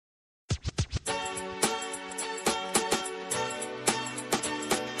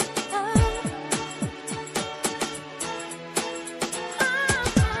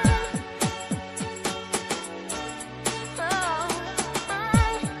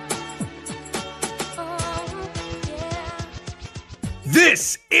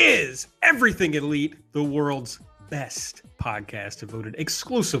This is Everything Elite, the world's best podcast devoted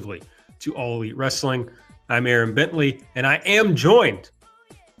exclusively to All Elite Wrestling. I'm Aaron Bentley, and I am joined.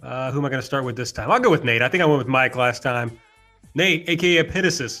 Who am I going to start with this time? I'll go with Nate. I think I went with Mike last time. Nate, a.k.a.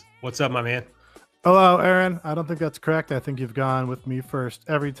 Epitasis. What's up, my man? Hello, Aaron. I don't think that's correct. I think you've gone with me first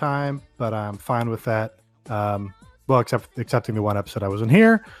every time, but I'm fine with that. Excepting the one episode I wasn't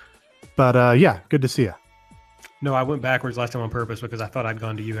here. But yeah, good to see you. No, I went backwards last time on purpose because I thought I'd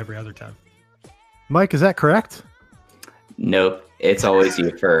gone to you every other time. Mike, is that correct? Nope. It's always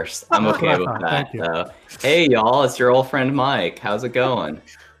you first. I'm okay with that. Hey, y'all. It's your old friend Mike. How's it going?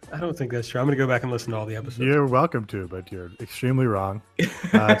 I don't think that's true. I'm going to go back and listen to all the episodes. You're welcome to, but you're extremely wrong.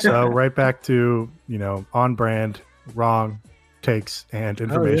 So right back to, on brand, wrong takes and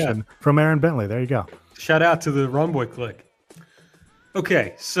information from Aaron Bentley. There you go. Shout out to the Rumboy Click.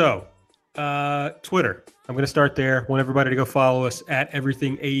 Okay, so Twitter. I'm going to start there. Want everybody to go follow us at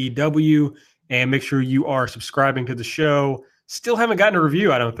Everything AEW and make sure you are subscribing to the show. Still haven't gotten a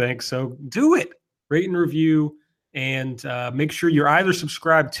review, I don't think, so do it. Rate and review, and make sure you're either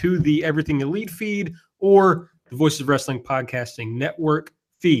subscribed to the Everything Elite feed or the Voices of Wrestling Podcasting Network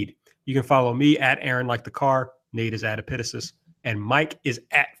feed. You can follow me at Aaron Like the Car, Nate is at Epitasis, and Mike is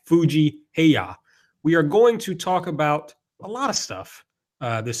at Fuji Heya. We are going to talk about a lot of stuff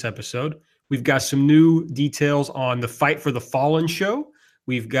this episode. We've got some new details on the Fight for the Fallen show.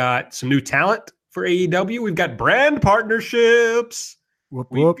 We've got some new talent for AEW. We've got brand partnerships.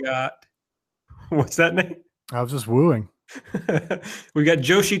 We've got, what's that name? I was just wooing. We got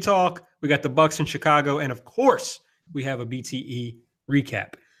Joshi Talk. We got the Bucks in Chicago. And of course, we have a BTE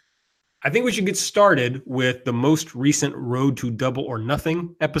recap. I think we should get started with the most recent Road to Double or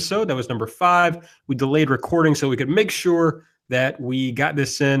Nothing episode. That was number 5. We delayed recording so we could make sure that we got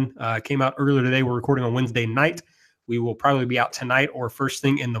this in. Came out earlier today. We're recording on Wednesday night. We will probably be out tonight or first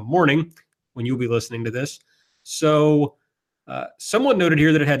thing in the morning when you'll be listening to this. So someone noted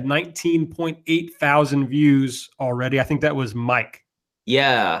here that it had 19.8 thousand views already. I think that was Mike.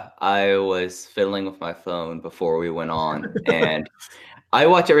 Yeah, I was fiddling with my phone before we went on. And I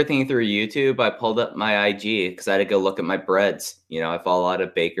watch everything through YouTube. I pulled up my IG because I had to go look at my breads. I follow a lot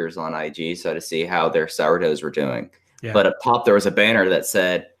of bakers on IG, so to see how their sourdoughs were doing. Yeah. But up top, there was a banner that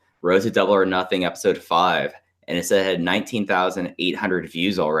said Road to Double or Nothing, episode 5. And it said it had 19,800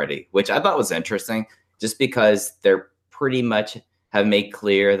 views already, which I thought was interesting just because they're pretty much have made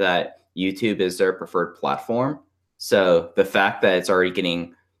clear that YouTube is their preferred platform. So the fact that it's already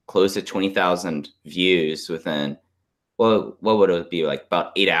getting close to 20,000 views within, well, what would it be, like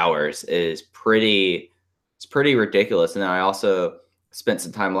about 8 hours is pretty ridiculous. And then I also spent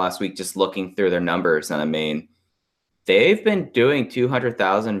some time last week just looking through their numbers. And I mean, they've been doing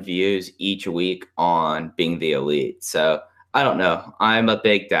 200,000 views each week on Being the Elite. So I don't know. I'm a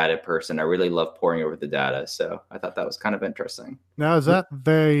big data person. I really love poring over the data. So I thought that was kind of interesting. Now, is that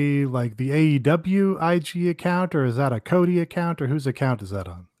the AEW IG account, or is that a Cody account, or whose account is that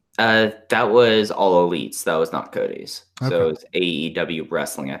on? That was All Elites. That was not Cody's. Okay. So it's AEW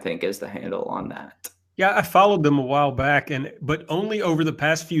Wrestling, I think, is the handle on that. Yeah, I followed them a while back, but only over the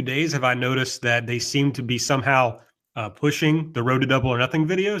past few days have I noticed that they seem to be somehow pushing the Road to Double or Nothing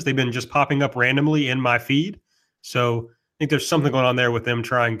videos. They've been just popping up randomly in my feed. So I think there's something going on there with them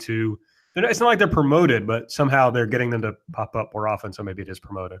trying to, it's not like they're promoted, but somehow they're getting them to pop up more often. So maybe it is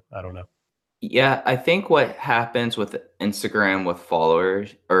promoted. I don't know. Yeah, I think what happens with Instagram with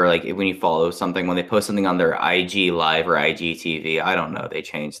followers, or like when you follow something, when they post something on their IG Live or IGTV, I don't know, they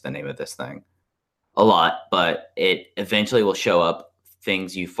changed the name of this thing a lot, but it eventually will show up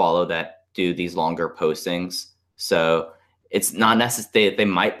things you follow that do these longer postings. So it's not necessary. They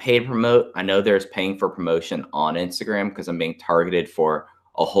might pay to promote. I know there's paying for promotion on Instagram because I'm being targeted for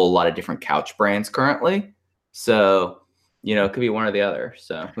a whole lot of different couch brands currently. So, it could be one or the other.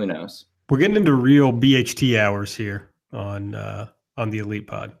 So who knows? We're getting into real BHT hours here on the Elite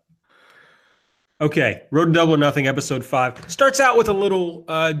Pod. Okay, Road to Double or Nothing, episode 5 starts out with a little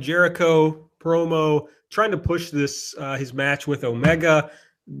Jericho promo trying to push this his match with Omega.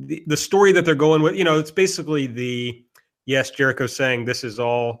 The story that they're going with, it's basically Jericho saying this is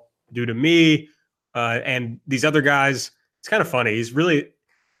all due to me, and these other guys. It's kind of funny. He's really,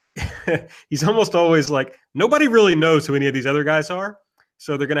 he's almost always like, nobody really knows who any of these other guys are,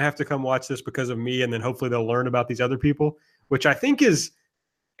 so they're going to have to come watch this because of me, and then hopefully they'll learn about these other people, which I think is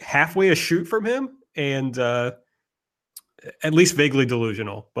halfway a shoot from him, and at least vaguely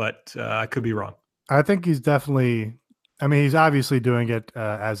delusional, but I could be wrong. I think he's definitely, he's obviously doing it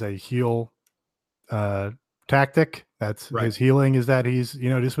as a heel tactic. That's right. His healing is that he's,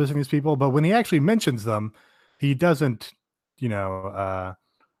 dismissing his people. But when he actually mentions them, he doesn't,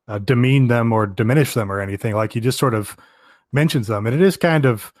 demean them or diminish them or anything. Like, he just sort of mentions them, and it is kind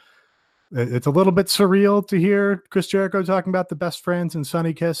of, it's a little bit surreal to hear Chris Jericho talking about the Best Friends and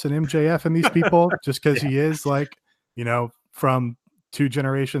Sonny Kiss and MJF and these people, just because he is like, from 2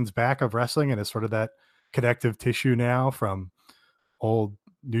 generations back of wrestling, and is sort of that connective tissue now from old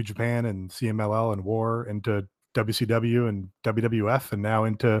New Japan and CMLL and War into WCW and WWF and now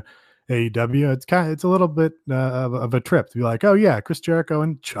into AEW. It's a little bit of a trip to be like, oh yeah, Chris Jericho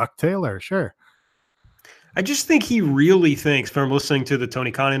and Chuck Taylor, sure. I just think he really thinks, from listening to the Tony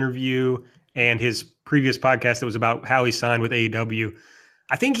Khan interview and his previous podcast that was about how he signed with AEW,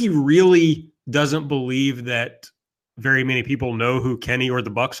 I think he really doesn't believe that very many people know who Kenny or the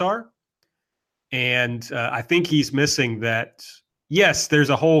Bucks are. And I think he's missing that, yes, there's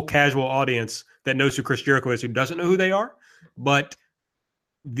a whole casual audience that knows who Chris Jericho is who doesn't know who they are, but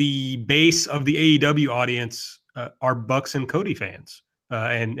the base of the AEW audience are Bucks and Cody fans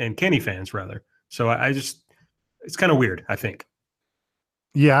and Kenny fans, rather. So it's kind of weird, I think.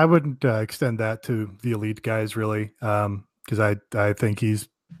 Yeah, I wouldn't extend that to the elite guys, really, because I think he's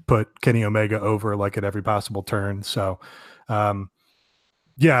put Kenny Omega over like at every possible turn. So,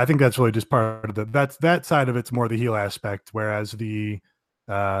 yeah, I think that's really just part of that side of it's more the heel aspect, whereas the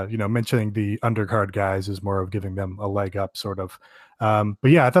mentioning the undercard guys is more of giving them a leg up, sort of. But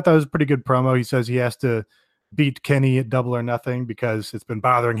yeah, I thought that was a pretty good promo. He says he has to beat Kenny at Double or Nothing because it's been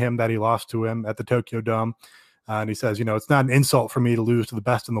bothering him that he lost to him at the Tokyo Dome. And he says, it's not an insult for me to lose to the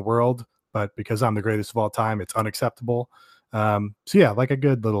best in the world, but because I'm the greatest of all time, it's unacceptable. So yeah, like a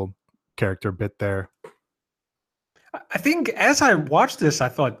good little character bit there. I think as I watched this, I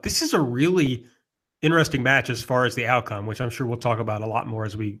thought this is a really interesting match as far as the outcome, which I'm sure we'll talk about a lot more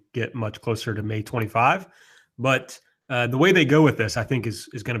as we get much closer to May 25. But the way they go with this, I think, is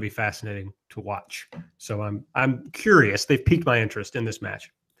going to be fascinating to watch. So I'm curious. They've piqued my interest in this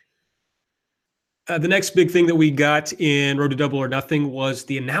match. The next big thing that we got in Road to Double or Nothing was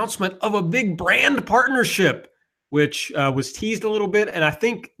the announcement of a big brand partnership, which was teased a little bit. And I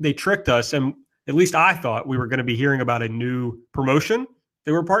think they tricked us. And at least I thought we were going to be hearing about a new promotion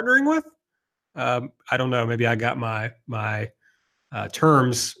they were partnering with. I don't know. Maybe I got my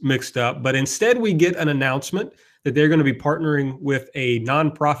terms mixed up. But instead, we get an announcement that they're going to be partnering with a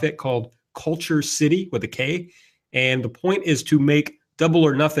nonprofit called Culture City with a K. And the point is to make Double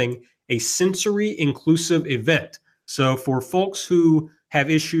or Nothing a sensory inclusive event. So for folks who have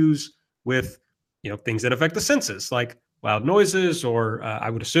issues with, things that affect the senses, like loud noises, or I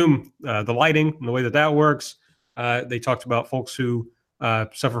would assume the lighting and the way that works. They talked about folks who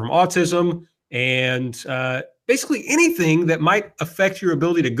suffer from autism and basically anything that might affect your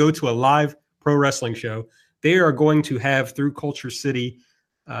ability to go to a live pro wrestling show. They are going to have, through Culture City,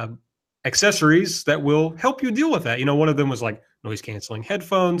 accessories that will help you deal with that. One of them was like noise canceling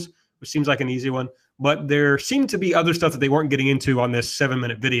headphones, which seems like an easy one. But there seemed to be other stuff that they weren't getting into on this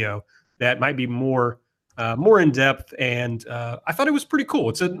 7-minute video that might be more in depth. And I thought it was pretty cool.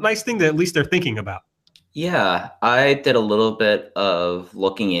 It's a nice thing that at least they're thinking about. Yeah, I did a little bit of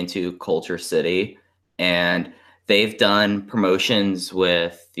looking into Culture City, and they've done promotions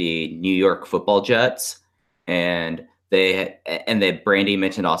with the New York Football Jets, and Brandy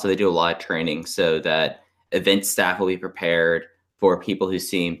mentioned also they do a lot of training so that event staff will be prepared for people who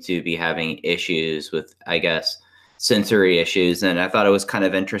seem to be having issues with, I guess, sensory issues. And I thought it was kind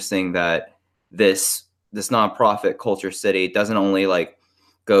of interesting that this nonprofit Culture City doesn't only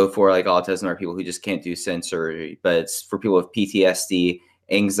go for autism or people who just can't do sensory, but it's for people with PTSD,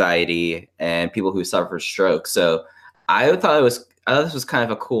 anxiety, and people who suffer stroke. So I thought this was kind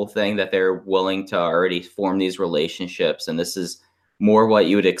of a cool thing that they're willing to already form these relationships. And this is more what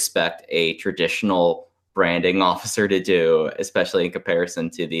you would expect a traditional branding officer to do, especially in comparison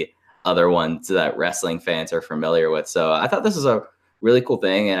to the other ones that wrestling fans are familiar with. So I thought this was a really cool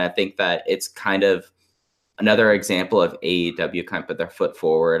thing. And I think that it's kind of another example of AEW kind of put their foot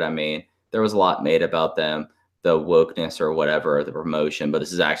forward. I mean, there was a lot made about them, the wokeness or whatever, the promotion, but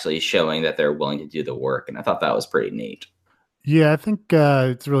this is actually showing that they're willing to do the work. And I thought that was pretty neat. Yeah, I think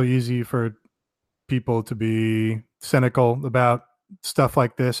it's really easy for people to be cynical about stuff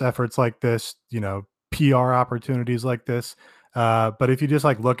like this, efforts like this, PR opportunities like this. But if you just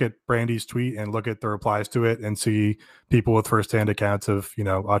look at Brandy's tweet and look at the replies to it and see people with firsthand accounts of,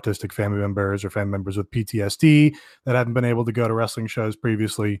 autistic family members or family members with PTSD that haven't been able to go to wrestling shows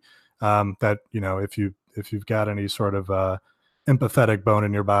previously, that, if you've got any sort of empathetic bone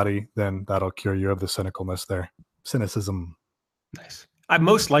in your body, then that'll cure you of the cynicalness there. Cynicism. Nice. I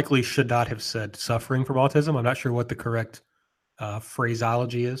most likely should not have said suffering from autism. I'm not sure what the correct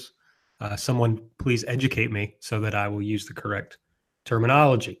phraseology is. Someone please educate me so that I will use the correct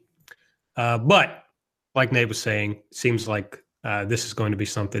terminology. But like Nate was saying, it seems like this is going to be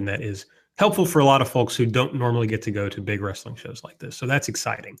something that is helpful for a lot of folks who don't normally get to go to big wrestling shows like this. So that's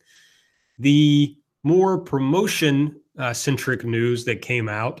exciting. The more promotion centric news that came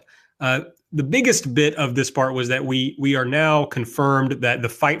out, the biggest bit of this part was that we are now confirmed that the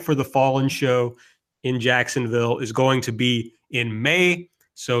Fight for the Fallen show in Jacksonville is going to be in May.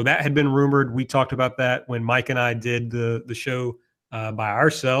 So that had been rumored. We talked about that when Mike and I did the show by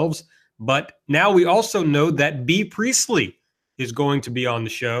ourselves. But now we also know that Bea Priestley is going to be on the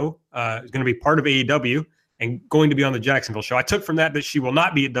show, is going to be part of AEW and going to be on the Jacksonville show. I took from that she will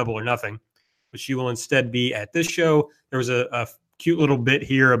not be at Double or Nothing, but she will instead be at this show. There was a cute little bit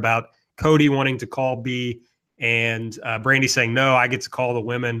here about Cody wanting to call Bea and Brandy saying, no, I get to call the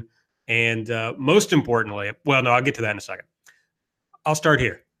women. And most importantly, well, no, I'll get to that in a second. I'll start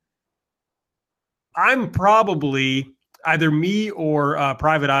here. I'm probably either me or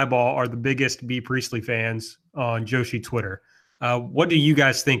Private Eyeball are the biggest Bea Priestley fans on Joshi Twitter. What do you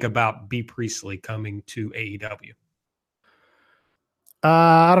guys think about Bea Priestley coming to AEW?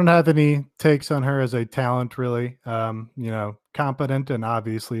 I don't have any takes on her as a talent, really. Competent and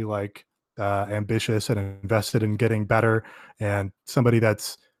obviously ambitious and invested in getting better, and somebody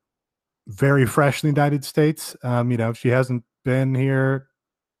that's very fresh in the United States. She hasn't been here,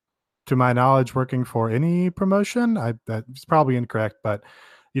 to my knowledge, working for any promotion. That's probably incorrect, but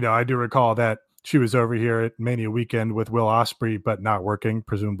I do recall that she was over here at Mania weekend with Will Ospreay, but not working.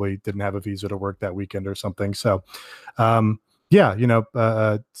 Presumably, didn't have a visa to work that weekend or something. So,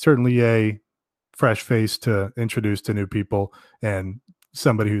 certainly a fresh face to introduce to new people, and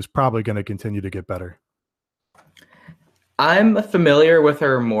somebody who's probably going to continue to get better. I'm familiar with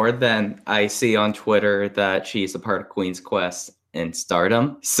her more than I see on Twitter that she's a part of Queen's Quest and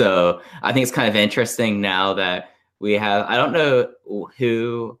Stardom. So I think it's kind of interesting now that we have, I don't know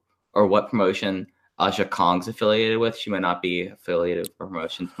who or what promotion Aja Kong's affiliated with. She might not be affiliated with a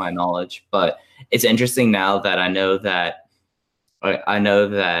promotion to my knowledge, but it's interesting now that I know that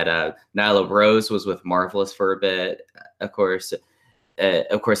Nyla Rose was with Marvelous for a bit. Of course, they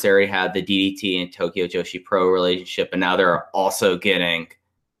already had the DDT and Tokyo Joshi Pro relationship, and now they're also getting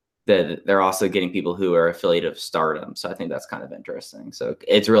people who are affiliated with Stardom. So I think that's kind of interesting. So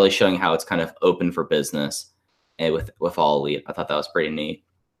it's really showing how it's kind of open for business, and with All Elite. I thought that was pretty neat.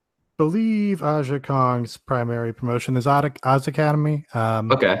 Believe Aja Kong's primary promotion is Oz Academy.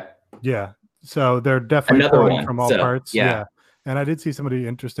 Okay. Yeah. So they're definitely pulling from all parts. Yeah. And I did see somebody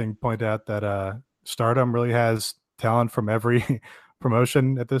interesting point out that Stardom really has talent from every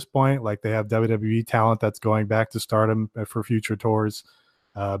promotion at this point. Like, they have WWE talent that's going back to Stardom for future tours.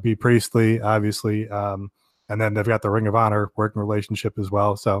 Bea Priestley, obviously. And then they've got the Ring of Honor working relationship as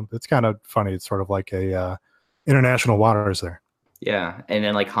well. So it's kind of funny. It's sort of like a international waters there. Yeah, and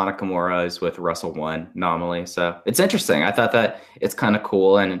then Hana Kimura is with Wrestle One nominally, so it's interesting. I thought that it's kind of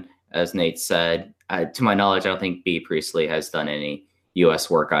cool, and as Nate said, to my knowledge, I don't think Bea Priestley has done any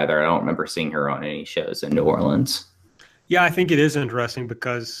U.S. work either. I don't remember seeing her on any shows in New Orleans. Yeah, I think it is interesting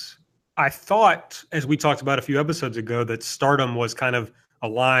because I thought, as we talked about a few episodes ago, that Stardom was kind of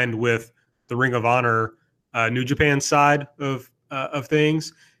aligned with the Ring of Honor New Japan side of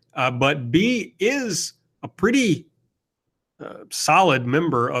things, but Bea is a pretty solid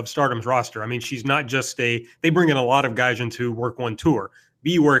member of Stardom's roster. I mean, she's not just they bring in a lot of guys into work one tour.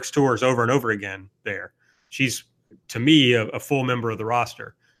 Bea works tours over and over again there. She's, to me, a full member of the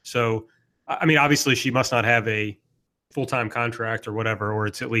roster. So, I mean, obviously she must not have a full-time contract or whatever, or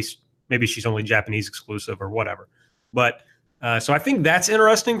it's at least maybe she's only Japanese exclusive or whatever. But so I think that's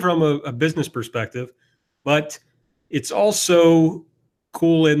interesting from a business perspective, but it's also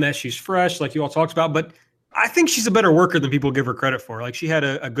cool in that she's fresh, like you all talked about, but I think she's a better worker than people give her credit for. Like, she had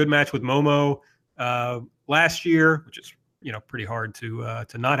a good match with Momo last year, which is, pretty hard to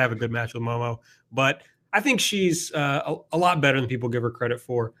not have a good match with Momo. But I think she's a lot better than people give her credit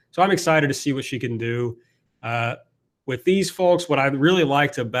for. So I'm excited to see what she can do with these folks. What I really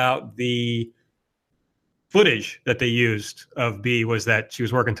liked about the footage that they used of Bea was that she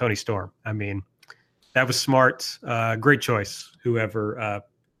was working Toni Storm. I mean, that was smart. Great choice, whoever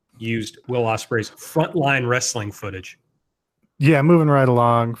used Will Ospreay's Frontline Wrestling footage. Yeah, moving right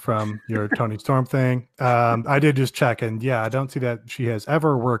along from your Toni Storm thing. I did just check, and I don't see that she has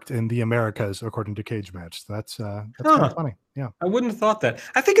ever worked in the Americas, according to Cage Match. That's kind of funny. Yeah, I wouldn't have thought that.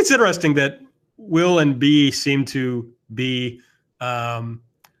 I think it's interesting that Will and Bea seem to be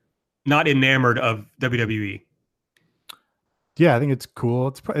not enamored of WWE. Yeah, I think it's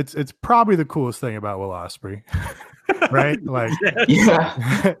cool. It's probably the coolest thing about Will Ospreay. right? Like,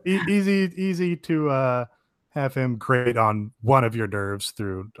 Yeah. easy to have him grate on one of your nerves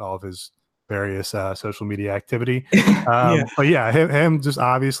through all of his various social media activity. Yeah. But yeah, him just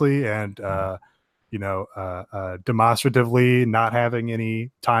obviously and demonstratively not having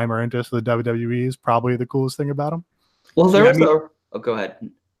any time or interest in the WWE is probably the coolest thing about him. Well, there Yeah, I was mean, oh, go ahead.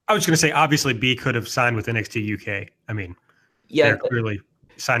 I was going to say, obviously, B could have signed with NXT UK. I mean, Yeah, they're clearly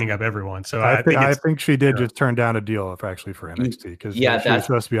signing up everyone. So I think it's, think she did just turn down a deal for NXT because yeah, she was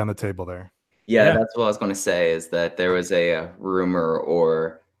supposed to be on the table there. Yeah, that's what I was going to say, is that there was a rumor,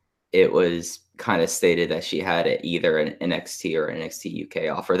 or it was kind of stated that she had either an NXT or NXT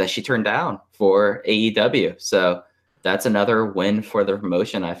UK offer that she turned down for AEW. So that's another win for the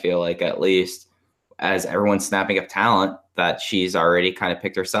promotion, I feel like, at least as everyone's snapping up talent, that she's already kind of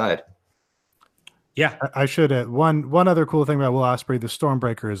picked her side. Yeah. I should add one other cool thing about Will Ospreay, the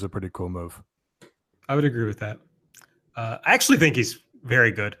Stormbreaker is a pretty cool move. I would agree with that. I actually think he's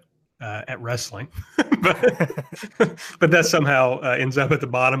very good at wrestling, but that somehow ends up at the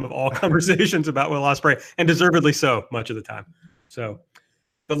bottom of all conversations about Will Ospreay, and deservedly so much of the time. So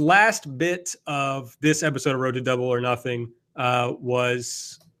the last bit of this episode of Road to Double or Nothing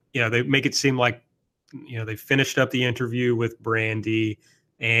was, they make it seem like, they finished up the interview with Brandy,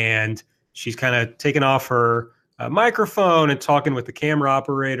 and she's kind of taken off her microphone and talking with the camera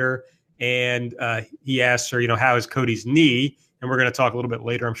operator. And he asks her, how is Cody's knee? And we're going to talk a little bit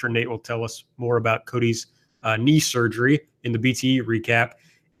later. I'm sure Nate will tell us more about Cody's knee surgery in the BTE recap.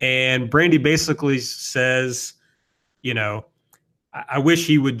 And Brandy basically says, I wish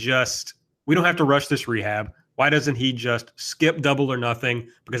he would we don't have to rush this rehab. Why doesn't he just skip Double or Nothing?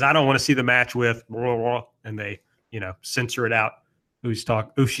 Because I don't want to see the match with blah, blah, and they, censor it out who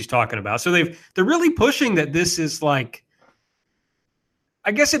she's talking about. So they're really pushing that this is like,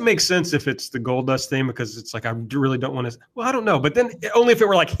 I guess it makes sense if it's the Goldust thing, because it's like, I really don't want to, well, I don't know. But then only if it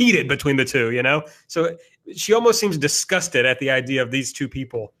were like heated between the two, So she almost seems disgusted at the idea of these two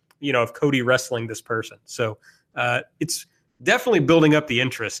people, of Cody wrestling this person. So it's definitely building up the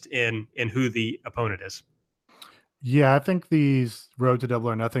interest in who the opponent is. Yeah, I think these Road to Double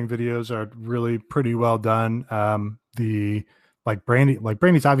or Nothing videos are really pretty well done.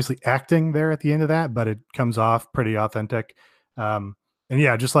 Brandy's obviously acting there at the end of that, but it comes off pretty authentic. And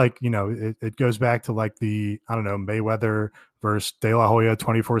yeah, just like, it goes back to like the, I don't know, Mayweather versus De La Hoya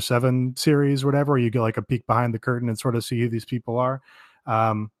 24/7 series, or whatever, where you get like a peek behind the curtain and sort of see who these people are.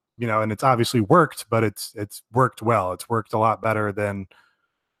 And it's obviously worked, but it's worked well. It's worked a lot better than,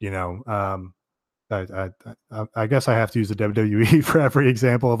 I guess I have to use the WWE for every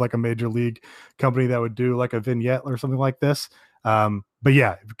example of like a major league company that would do like a vignette or something like this. But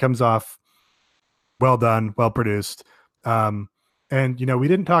yeah, it comes off well done, well produced. And, we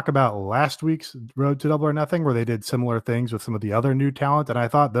didn't talk about last week's Road to Double or Nothing, where they did similar things with some of the other new talent. And I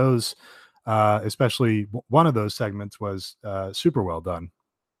thought those, especially one of those segments, was super well done.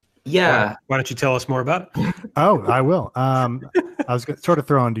 Yeah. Why don't you tell us more about it? Oh, I will. I was sort of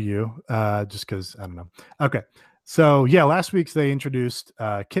throwing to you just because, I don't know. Okay. So, yeah, last week's they introduced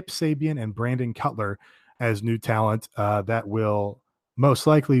Kip Sabian and Brandon Cutler as new talent that will most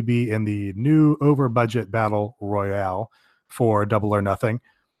likely be in the new over-budget Battle Royale for Double or Nothing,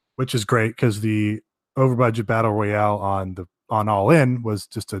 which is great because the over-budget Battle Royale on All In was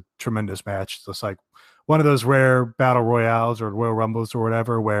just a tremendous match. So it's like one of those rare Battle Royales or Royal Rumbles or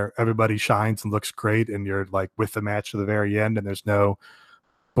whatever where everybody shines and looks great and you're like with the match to the very end, and there's no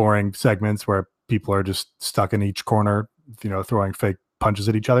boring segments where people are just stuck in each corner, throwing fake punches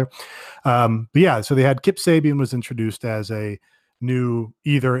at each other. But yeah, so they had Kip Sabian was introduced as a new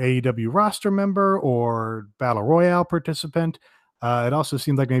either AEW roster member or Battle Royale participant. It also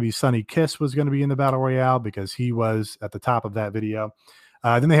seemed like maybe Sonny Kiss was going to be in the Battle Royale because he was at the top of that video.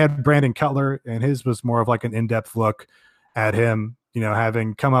 Then they had Brandon Cutler, and his was more of like an in-depth look at him,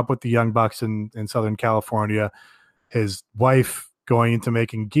 having come up with the Young Bucks in Southern California, his wife going into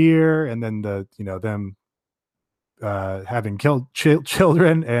making gear, and then them having killed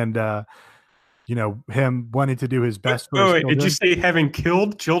children, and him wanting to do his best for his children. Did you say having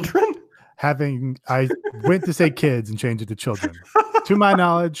killed children? I went to say kids and changed it to children. To my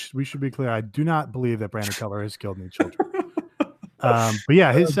knowledge, we should be clear, I do not believe that Brandon Cutler has killed any children. But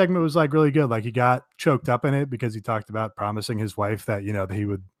yeah, his segment was like really good. Like he got choked up in it because he talked about promising his wife that, that he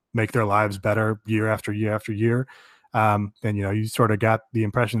would make their lives better year after year after year. And, you sort of got the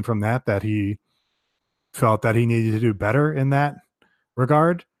impression from that he felt that he needed to do better in that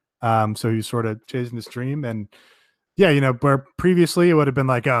regard. So he's sort of chasing this dream, and yeah, where previously it would have been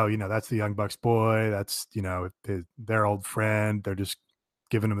like, oh, that's the Young Bucks boy. That's, their old friend. They're just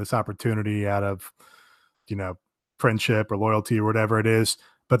giving him this opportunity out of, friendship or loyalty or whatever it is.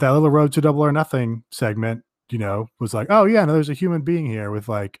 But that little Road to Double or Nothing segment, was like, oh yeah, no, there's a human being here with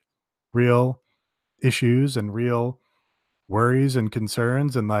like real issues and real worries and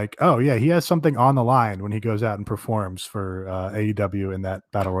concerns, and like, oh yeah, he has something on the line when he goes out and performs for AEW in that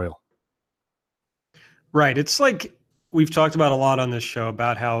battle royal. Right. It's like we've talked about a lot on this show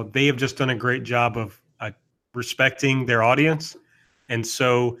about how they have just done a great job of respecting their audience. And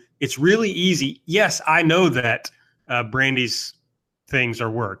so it's really easy. Yes, I know that Brandy's things are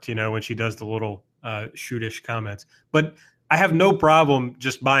worked, when she does the little shootish comments, but I have no problem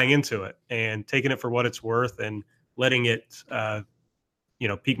just buying into it and taking it for what it's worth and letting it,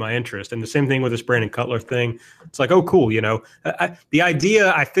 pique my interest. And the same thing with this Brandon Cutler thing. It's like, oh, cool. The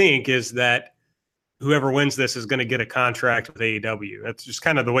idea, I think, is that whoever wins this is going to get a contract with AEW. That's just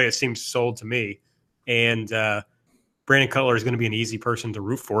kind of the way it seems sold to me. And Brandon Cutler is going to be an easy person to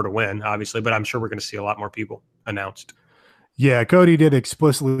root for to win, obviously, but I'm sure we're going to see a lot more people announced. Yeah, Cody did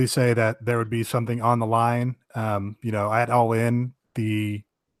explicitly say that there would be something on the line. At All In, the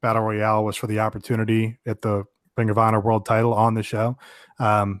Battle Royale was for the opportunity at the Ring of Honor World title on the show.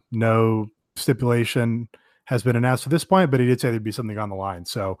 No stipulation has been announced at this point, but he did say there'd be something on the line.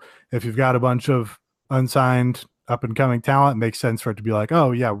 So if you've got a bunch of unsigned up-and-coming talent, it makes sense for it to be like,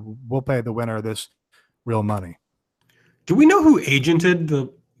 oh, yeah, we'll pay the winner of this real money. Do we know who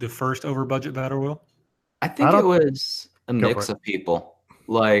agented the first over-budget Battle Royal? I think it was a mix of people.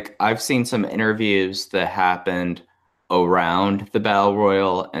 Like, I've seen some interviews that happened around the Battle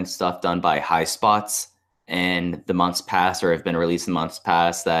Royal and stuff done by High Spots in the months past, or have been released in months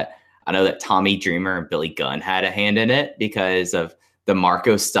past, that I know that Tommy Dreamer and Billy Gunn had a hand in it because of the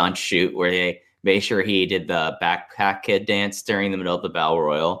Marco stunt shoot where they made sure he did the backpack kid dance during the middle of the Battle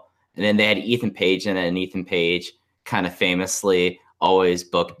Royal. And then they had Ethan Page in it, and Ethan Page kind of famously always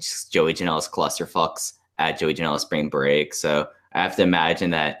booked Joey Janela's clusterfucks at Joey Janela's spring break. So I have to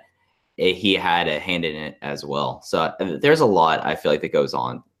imagine that he had a hand in it as well. So there's a lot, I feel like, that goes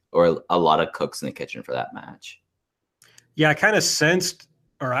on, or a lot of cooks in the kitchen for that match. Yeah, I kind of sensed,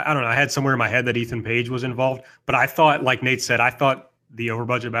 or I don't know, I had somewhere in my head that Ethan Page was involved, but I thought, like Nate said, I thought the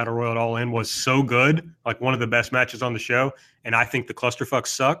over-budget Battle Royal at All In was so good, like one of the best matches on the show, and I think the clusterfucks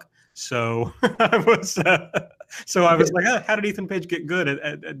suck. So I was like, how did Ethan Page get good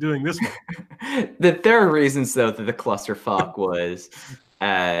at doing this one? There are reasons, though, that the clusterfuck was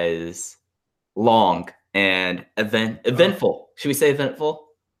as long and eventful. Should we say eventful?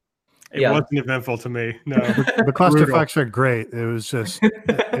 It wasn't eventful to me. No, the clusterfucks are great. It was just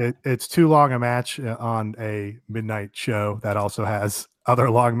it's too long a match on a midnight show that also has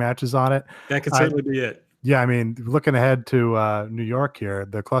other long matches on it. That could certainly be it. Yeah, I mean, looking ahead to New York here,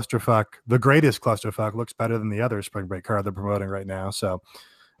 the clusterfuck, the greatest clusterfuck, looks better than the other spring break card they're promoting right now. So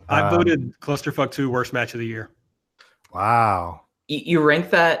I voted clusterfuck 2 worst match of the year. Wow. You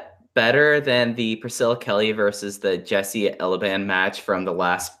rank that better than the Priscilla Kelly versus the Jesse Elaban match from the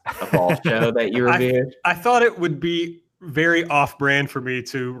last Evolve show that you reviewed? I thought it would be very off-brand for me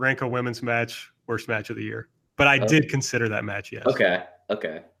to rank a women's match worst match of the year, but I did consider that match, yes.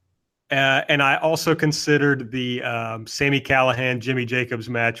 Okay. And I also considered the Sami Callihan, Jimmy Jacobs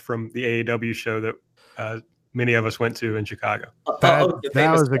match from the AEW show that many of us went to in Chicago. That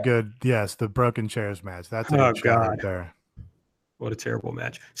was a good, yes, the broken chairs match. That's a good show right there. What a terrible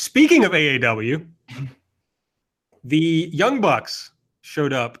match. Speaking of AEW, the Young Bucks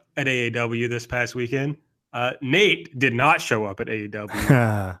showed up at AEW this past weekend. Nate did not show up at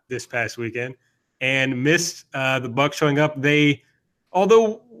AEW this past weekend and missed the Bucks showing up.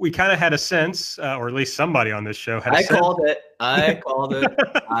 Although we kind of had a sense, or at least somebody on this show had a sense. I called it.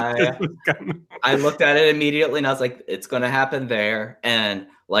 I looked at it immediately and I was like, it's going to happen there. And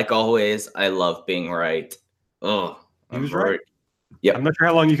like always, I love being right. Oh, he was right. Yeah, I'm not sure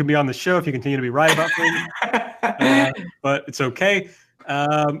how long you can be on the show if you continue to be right about things, but it's okay.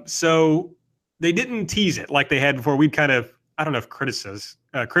 So they didn't tease it like they had before. We'd kind of, I don't know if criticize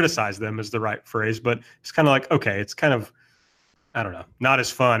them is the right phrase, but it's kind of like, okay, it's kind of, I don't know, not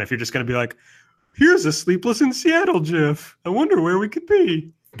as fun if you're just going to be like, here's a Sleepless in Seattle GIF. I wonder where we could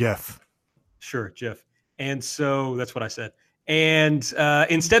be. GIF. Sure, GIF. And so that's what I said. And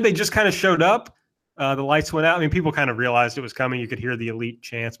instead, they just kind of showed up. The lights went out. I mean, people kind of realized it was coming. You could hear the Elite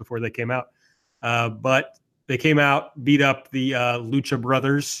chants before they came out. But they came out, beat up the Lucha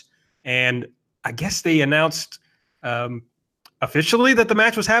Brothers, and I guess they announced officially that the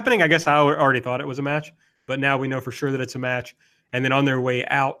match was happening. I guess I already thought it was a match, but now we know for sure that it's a match. And then on their way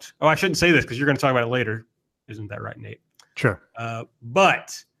out, I shouldn't say this because you're going to talk about it later. Isn't that right, Nate? Sure.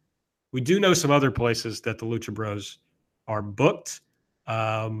 But we do know some other places that the Lucha Bros are booked.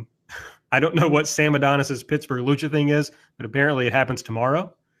 I don't know what Sam Adonis's Pittsburgh Lucha thing is, but apparently it happens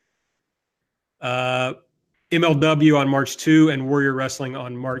tomorrow. MLW on March 2 and Warrior Wrestling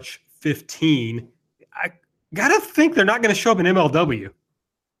on March 15. I gotta think they're not going to show up in MLW.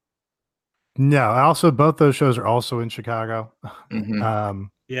 No, also both those shows are also in Chicago. Mm-hmm.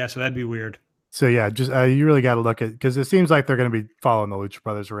 Yeah, so that'd be weird. So yeah, just you really got to look at, because it seems like they're going to be following the Lucha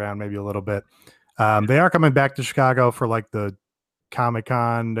Brothers around maybe a little bit. They are coming back to Chicago for like the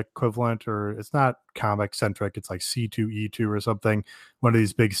Comic-Con equivalent, or it's not comic centric. It's like C2E2 or something. One of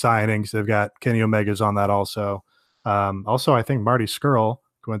these big signings. They've got Kenny Omega's on that also. Also, I think Marty Scurll,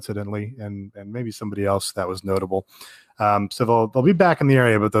 coincidentally, and maybe somebody else that was notable. So they'll be back in the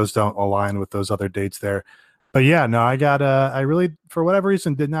area, but those don't align with those other dates there. But yeah, no, I really, for whatever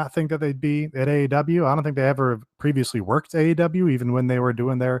reason, did not think that they'd be at AEW. I don't think they ever previously worked AEW, even when they were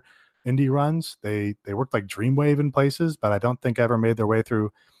doing their indie runs. They worked like Dreamwave in places, but I don't think ever made their way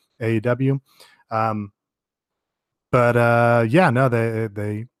through AEW. Yeah, no,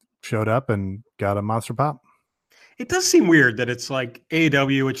 they showed up and got a monster pop. It does seem weird that it's like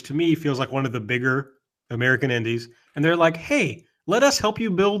AEW, which to me feels like one of the bigger American indies, and they're like, "Hey, let us help you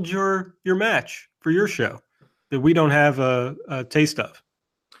build your match for your show that we don't have a taste of."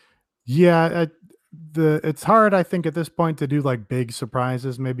 Yeah, it's hard, I think, at this point to do like big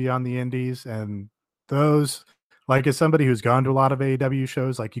surprises maybe on the indies, and those, like, as somebody who's gone to a lot of AEW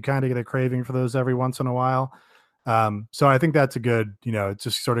shows, like you kind of get a craving for those every once in a while. So I think that's a good, it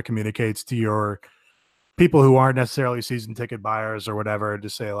just sort of communicates to your people who aren't necessarily season ticket buyers or whatever, to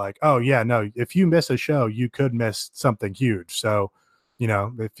say like, oh yeah, no, if you miss a show, you could miss something huge. So,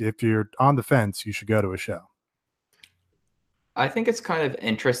 if you're on the fence, you should go to a show. I think it's kind of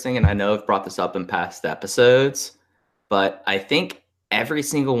interesting, and I know I've brought this up in past episodes, but I think every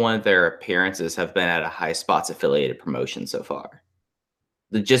single one of their appearances have been at a High Spots affiliated promotion so far.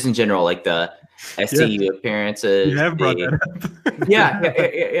 Just in general, like the SCU appearances. You have brought that up.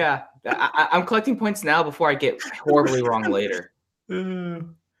 Yeah. I'm collecting points now before I get horribly wrong later. But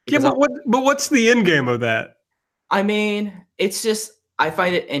what's the end game of that? I mean, it's just, I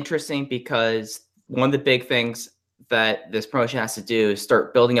find it interesting because one of the big things that this promotion has to do is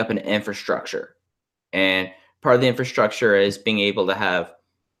start building up an infrastructure. And part of the infrastructure is being able to have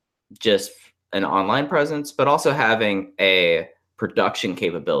just an online presence, but also having a production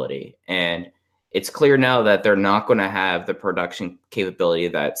capability. And it's clear now that they're not going to have the production capability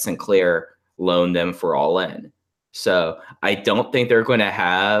that Sinclair loaned them for All In. So I don't think they're going to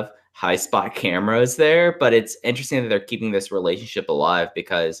have high spot cameras there, but it's interesting that they're keeping this relationship alive,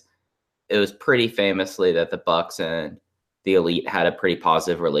 because it was pretty famously that the Bucks and the Elite had a pretty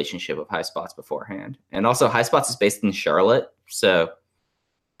positive relationship with High Spots beforehand. And also High Spots is based in Charlotte, so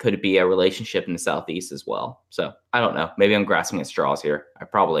could it be a relationship in the Southeast as well? So I don't know. Maybe I'm grasping at straws here. I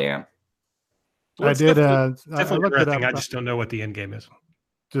probably am. I did. Definitely I looked it up. I just don't know what the end game is.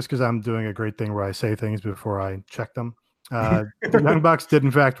 Just because I'm doing a great thing where I say things before I check them. The Young Bucks did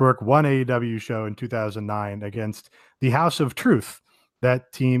in fact work one AEW show in 2009 against the House of Truth.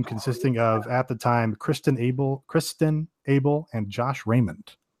 That team consisting of, at the time, Kristen Abel, and Josh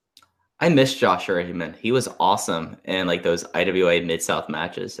Raymond. I miss Josh Raymond. He was awesome in like those IWA Mid-South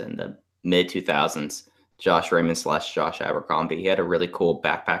matches in the mid-2000s. Josh Raymond / Josh Abercrombie. He had a really cool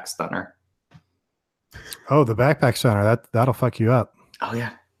backpack stunner. Oh, the backpack stunner. That'll fuck you up. Oh,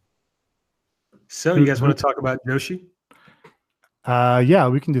 yeah. So you guys want to talk about Joshi? Yeah,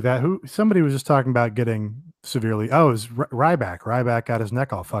 we can do that. Somebody was just talking about getting severely. Oh, it was Ryback. Ryback got his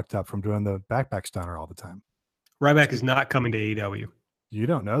neck all fucked up from doing the backpack stunner all the time. Ryback is not coming to AEW. You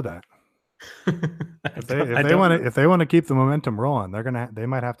don't know that. If they want to keep the momentum rolling, they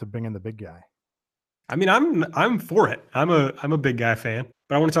might have to bring in the big guy. I mean, I'm for it. I'm a big guy fan,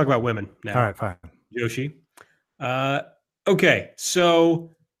 but I want to talk about women now. All right, fine. Joshi. Okay, so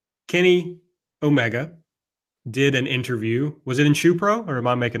Kenny Omega did an interview. Was it in Shoe Pro, or am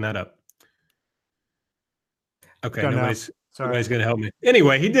I making that up? Okay, nobody's going to help me.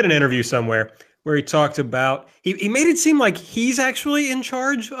 Anyway, he did an interview somewhere where he talked about, he made it seem like he's actually in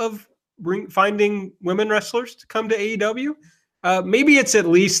charge of finding women wrestlers to come to AEW. Maybe it's at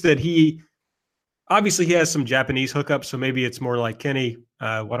least that he has some Japanese hookups, so maybe it's more like, Kenny,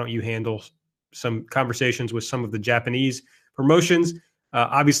 why don't you handle some conversations with some of the Japanese promotions?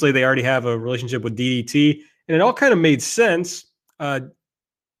 Obviously, they already have a relationship with DDT, and it all kind of made sense.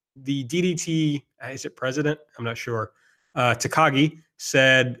 The DDT, is it president? I'm not sure. Takagi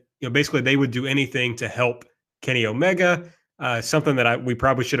said, basically they would do anything to help Kenny Omega. Something that we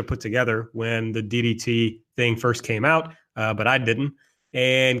probably should have put together when the DDT thing first came out, but I didn't.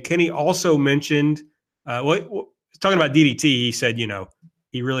 And Kenny also mentioned, talking about DDT, he said,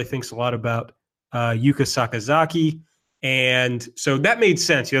 he really thinks a lot about Yuka Sakazaki. And so that made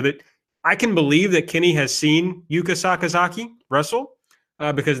sense, that I can believe that Kenny has seen Yuka Sakazaki wrestle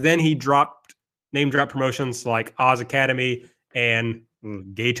because then he name drop promotions like Oz Academy and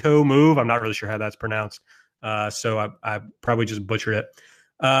Gato Move. I'm not really sure how that's pronounced. So I probably just butchered it.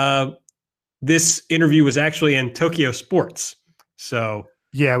 This interview was actually in Tokyo Sports. So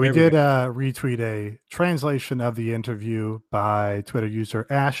yeah, we did retweet a translation of the interview by Twitter user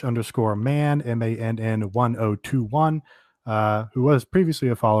Ash_man, MANN1021, who was previously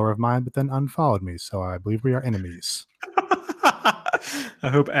a follower of mine, but then unfollowed me. So I believe we are enemies. I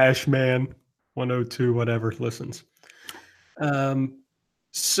hope Ashman 102 whatever listens.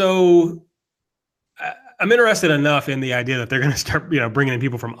 So I'm interested enough in the idea that they're going to start, bringing in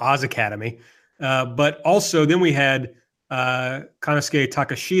people from Oz Academy. But also then we had Konosuke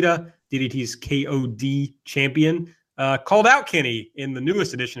Takashita, DDT's KOD champion, called out Kenny in the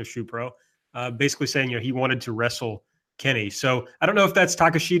newest edition of Shoot Pro, basically saying, he wanted to wrestle Kenny. So I don't know if that's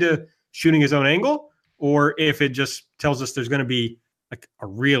Takashita shooting his own angle or if it just tells us there's going to be like a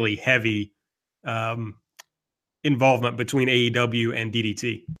really heavy involvement between AEW and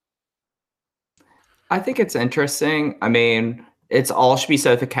DDT. I think it's interesting. I mean, it's all should be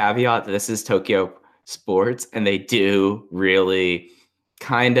said with the caveat that this is Tokyo Sports, and they do really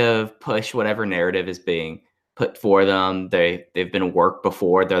kind of push whatever narrative is being put for them. They've been worked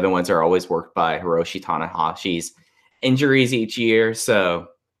before. They're the ones that are always worked by Hiroshi Tanahashi's injuries each year. So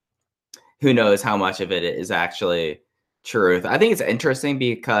who knows how much of it is actually truth. I think it's interesting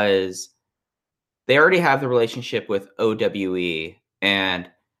because they already have the relationship with OWE, and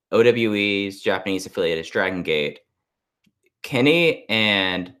OWE's Japanese affiliate is Dragon Gate. Kenny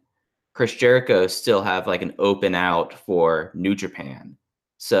and Chris Jericho still have like an open out for New Japan.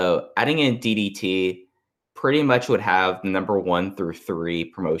 So adding in DDT pretty much would have the number 1 through 3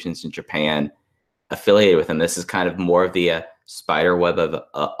 promotions in Japan affiliated with them. This is kind of more of the spider web of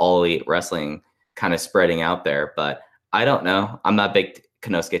All Elite Wrestling kind of spreading out there. But I don't know. I'm not a big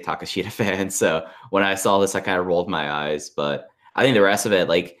Konosuke Takashita fan. So when I saw this, I kind of rolled my eyes. But I think the rest of it,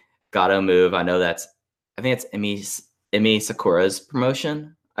 like Gato Move, I think it's Emi Sakura's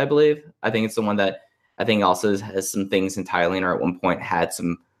promotion, I believe. I think it's the one that I think also has some things in Thailand, or at one point had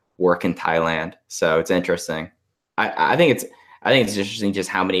some work in Thailand. So it's interesting. I think it's interesting just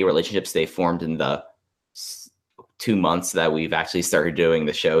how many relationships they formed in the 2 months that we've actually started doing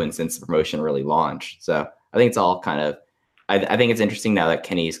the show and since the promotion really launched. So I think it's all kind of, I think it's interesting now that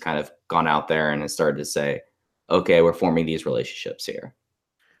Kenny's kind of gone out there and has started to say, okay, we're forming these relationships here.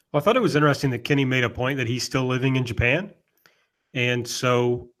 Well, I thought it was interesting that Kenny made a point that he's still living in Japan. And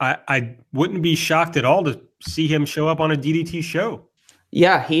so I wouldn't be shocked at all to see him show up on a DDT show.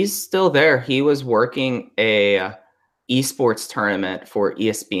 Yeah, he's still there. He was working a esports tournament for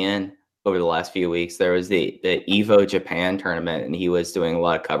ESPN over the last few weeks. There was the Evo Japan tournament, and he was doing a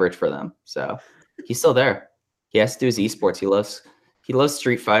lot of coverage for them. So he's still there. He has to do his esports. He loves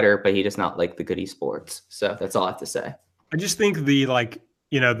Street Fighter, but he does not like the good esports. So that's all I have to say. I just think the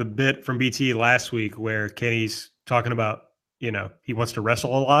bit from BT last week where Kenny's talking about, he wants to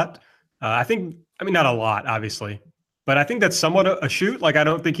wrestle a lot. I mean, not a lot, obviously, but I think that's somewhat a shoot. Like, I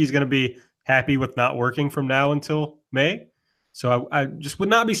don't think he's going to be happy with not working from now until May. So I just would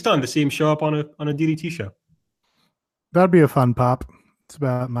not be stunned to see him show up on a DDT show. That'd be a fun pop. It's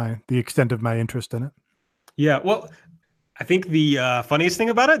about the extent of my interest in it. Yeah, well, I think the funniest thing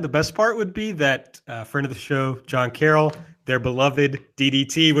about it, the best part would be that friend of the show, John Carroll, their beloved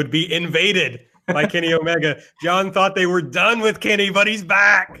DDT, would be invaded by Kenny Omega. John thought they were done with Kenny, but he's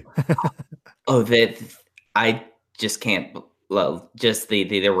back. I just can't. Just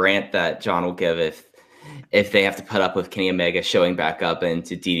the rant that John will give if they have to put up with Kenny Omega showing back up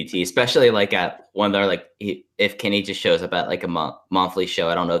into DDT, especially like at one they're like if Kenny just shows up at like a monthly show.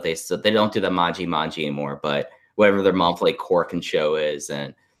 I don't know if they don't do the Manji anymore, but whatever their monthly Corkin show is,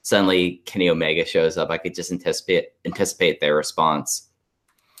 and suddenly Kenny Omega shows up, I could just anticipate their response.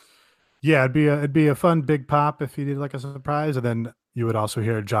 Yeah, it'd be a fun big pop if he did like a surprise, and then you would also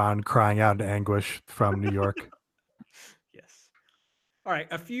hear John crying out in anguish from New York. Yes. All right,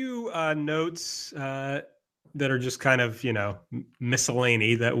 a few notes that are just kind of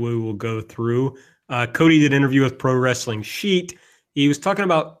miscellany that we will go through. Cody did an interview with Pro Wrestling Sheet. He was talking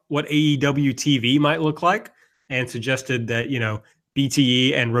about what AEW TV might look like, and suggested that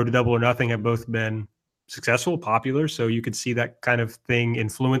BTE and Road to Double or Nothing have both been successful, popular, so you could see that kind of thing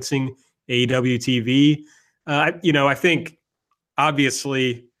influencing AEW TV. I think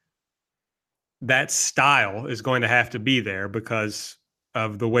obviously that style is going to have to be there because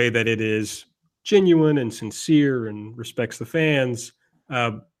of the way that it is genuine and sincere and respects the fans.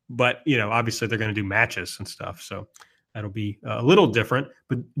 But obviously they're going to do matches and stuff, so that'll be a little different.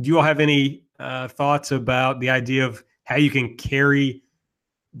 But do you all have any thoughts about the idea of how you can carry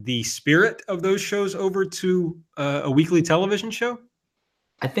the spirit of those shows over to a weekly television show?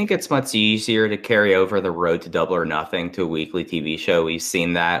 I think it's much easier to carry over the Road to Double or Nothing to a weekly TV show. We've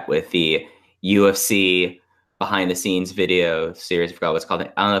seen that with the UFC behind the scenes video series. I forgot what it's called. I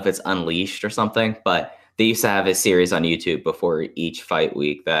don't know if it's Unleashed or something, but they used to have a series on YouTube before each fight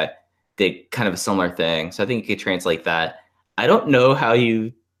week that did kind of a similar thing. So I think you could translate that. I don't know how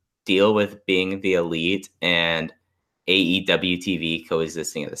you deal with being the Elite and AEW TV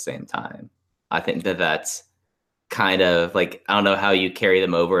coexisting at the same time. I think that's kind of like, I don't know how you carry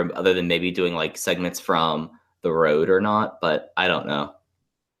them over other than maybe doing like segments from the road or not, but I don't know.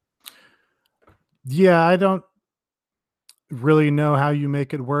 Yeah, I don't really know how you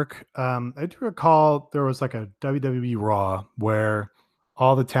make it work. I do recall there was like a WWE Raw where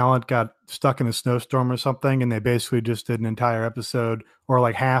all the talent got stuck in a snowstorm or something, and they basically just did an entire episode or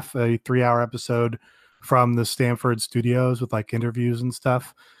like half a 3-hour episode from the Stanford studios with like interviews and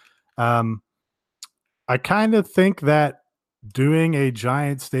stuff. I kind of think that doing a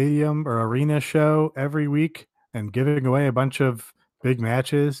giant stadium or arena show every week and giving away a bunch of big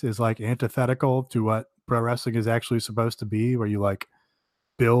matches is like antithetical to what pro wrestling is actually supposed to be, where you like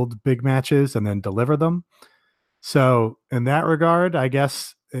build big matches and then deliver them. So in that regard, I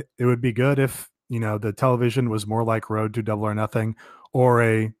guess it would be good if, the television was more like Road to Double or Nothing, or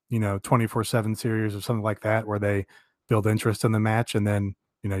a, 24/7 series or something like that, where they build interest in the match and then,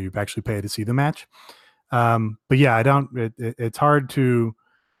 you actually pay to see the match. But yeah, it's hard to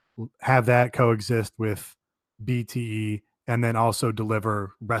have that coexist with BTE and then also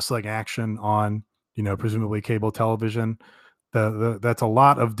deliver wrestling action on, presumably cable television. That's a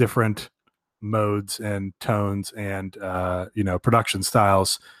lot of different modes and tones and, production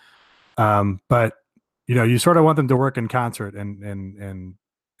styles. But, you sort of want them to work in concert and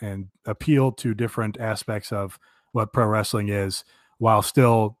appeal to different aspects of what pro wrestling is, while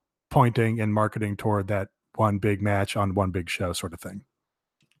still pointing and marketing toward that one big match on one big show sort of thing.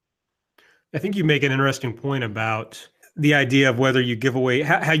 I think you make an interesting point about the idea of whether you give away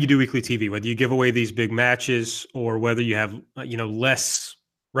how you do weekly TV, whether you give away these big matches or whether you have, less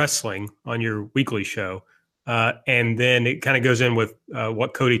wrestling on your weekly show. And then it kind of goes in with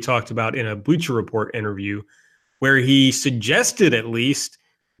what Cody talked about in a Bleacher Report interview, where he suggested at least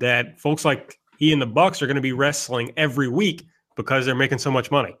that folks like he and the Bucks are going to be wrestling every week because they're making so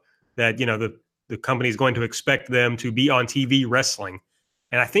much money that, the company is going to expect them to be on TV wrestling.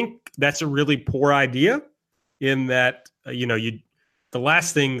 And I think that's a really poor idea, in that, the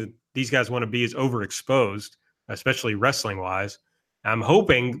last thing that these guys want to be is overexposed, especially wrestling wise. I'm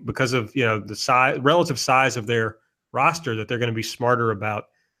hoping because of, the relative size of their roster, that they're going to be smarter about,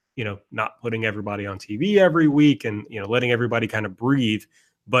 not putting everybody on TV every week and, letting everybody kind of breathe.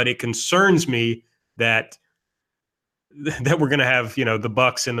 But it concerns me that we're going to have, the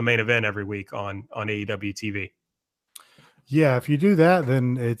Bucks in the main event every week on AEW TV. Yeah, if you do that,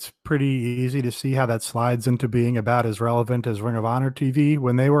 then it's pretty easy to see how that slides into being about as relevant as Ring of Honor TV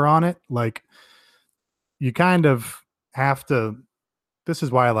when they were on it. Like, you kind of have to. This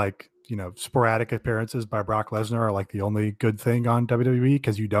is why, sporadic appearances by Brock Lesnar are like the only good thing on WWE,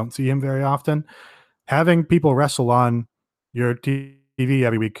 because you don't see him very often. Having people wrestle on your TV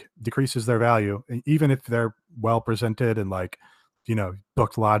every week decreases their value, even if they're well presented and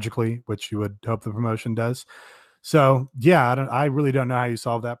booked logically, which you would hope the promotion does. So yeah, I really don't know how you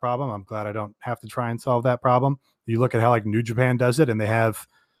solve that problem. I'm glad I don't have to try and solve that problem. You look at how New Japan does it, and they have,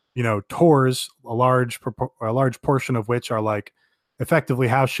 tours, a large portion of which are effectively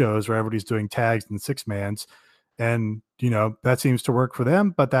house shows where everybody's doing tags and 6-mans. And, that seems to work for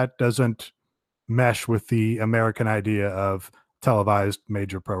them, but that doesn't mesh with the American idea of televised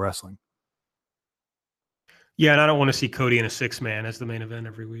major pro wrestling. Yeah, and I don't want to see Cody in a 6-man as the main event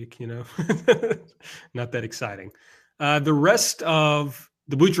every week, Not that exciting. The rest of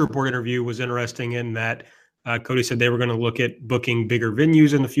the Bleacher Report interview was interesting in that Cody said they were going to look at booking bigger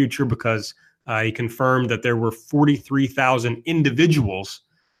venues in the future, because he confirmed that there were 43,000 individuals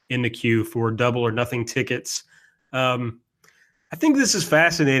in the queue for Double or Nothing tickets. I think this is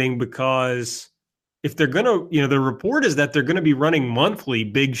fascinating because if they're going to, the report is that they're going to be running monthly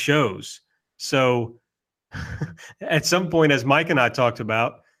big shows. So at some point, as Mike and I talked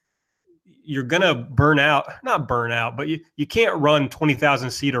about, you're going to not burn out, but you can't run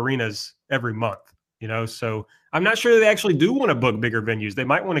 20,000 seat arenas every month, So I'm not sure they actually do want to book bigger venues. They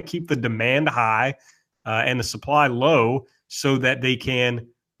might want to keep the demand high and the supply low so that they can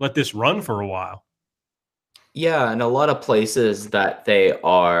let this run for a while. Yeah, and a lot of places that they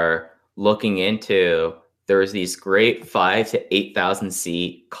are looking into, there's these great 5 to 8,000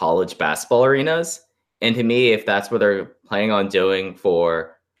 seat college basketball arenas. And to me, if that's what they're planning on doing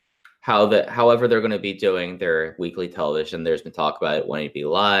for however they're going to be doing their weekly television, there's been talk about it wanting to be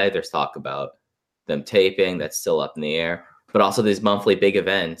live. There's talk about them taping. That's still up in the air. But also these monthly big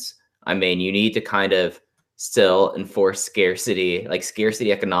events. I mean, you need to kind of still enforce scarcity. Like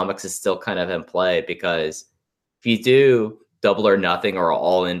scarcity economics is still kind of in play, because if you do double or nothing or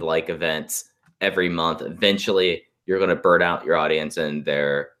all in like events every month, eventually you're going to burn out your audience and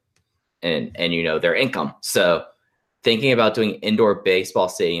their income. So thinking about doing indoor baseball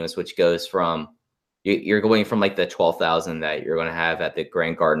stadiums, which goes from you're going from like the 12,000 that you're going to have at the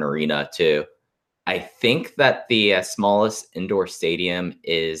Grand Garden Arena to, I think that the smallest indoor stadium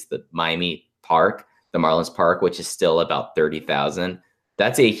is the Miami Park, the Marlins Park, which is still about 30,000.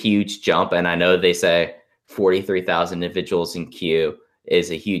 That's a huge jump. And I know they say 43,000 individuals in queue is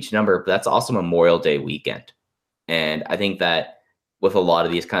a huge number, but that's also Memorial Day weekend. And I think that with a lot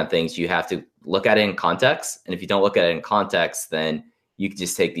of these kind of things, you have to look at it in context. And if you don't look at it in context, then you can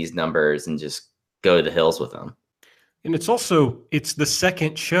just take these numbers and just go to the hills with them. And it's the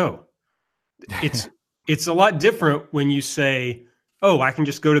second show. It's a lot different when you say, oh, I can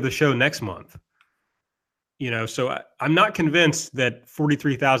just go to the show next month. So I'm not convinced that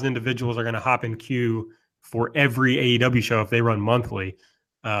 43,000 individuals are going to hop in queue for every AEW show if they run monthly.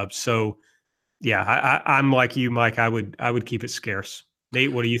 Yeah, I'm like you, Mike. I would keep it scarce.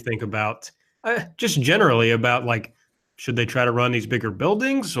 Nate, what do you think about just generally about, like, should they try to run these bigger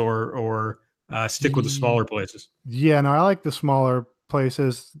buildings or stick with the smaller places? Yeah, no, I like the smaller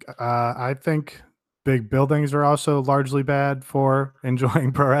places. I think big buildings are also largely bad for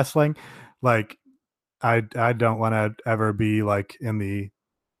enjoying pro wrestling. Like, I don't want to ever be like in the,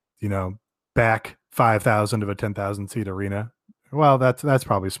 back 5,000 of a 10,000 seat arena. Well, that's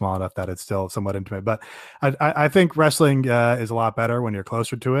probably small enough that it's still somewhat intimate. But I think wrestling is a lot better when you're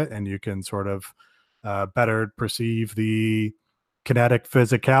closer to it and you can sort of better perceive the kinetic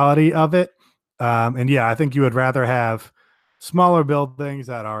physicality of it. And yeah, I think you would rather have smaller buildings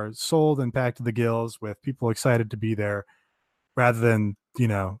that are sold and packed to the gills with people excited to be there, rather than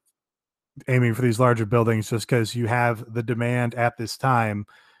aiming for these larger buildings just because you have the demand at this time.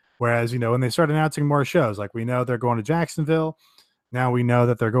 Whereas when they start announcing more shows, like we know they're going to Jacksonville. Now we know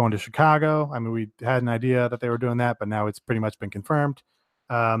that they're going to Chicago. I mean, we had an idea that they were doing that, but now it's pretty much been confirmed.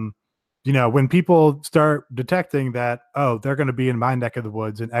 When people start detecting that, oh, they're going to be in my neck of the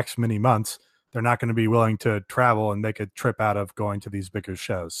woods in X many months, they're not going to be willing to travel and make a trip out of going to these bigger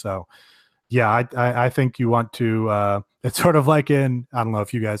shows. So, yeah, I think you want to. It's sort of like in, I don't know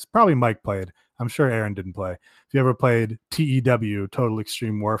if you guys, probably Mike played. I'm sure Aaron didn't play. If you ever played TEW, Total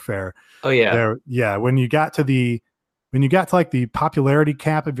Extreme Warfare. Oh yeah. When you got to like the popularity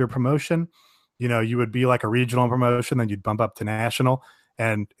cap of your promotion, you would be like a regional promotion, then you'd bump up to national.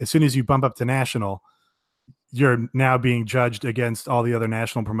 And as soon as you bump up to national, you're now being judged against all the other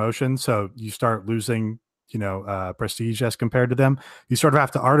national promotions. So you start losing, prestige as compared to them. You sort of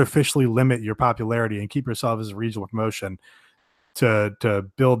have to artificially limit your popularity and keep yourself as a regional promotion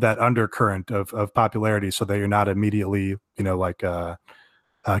to build that undercurrent of popularity so that you're not immediately,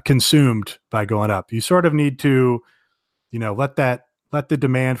 consumed by going up. You sort of need to, let the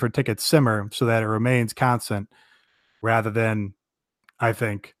demand for tickets simmer so that it remains constant, rather than, I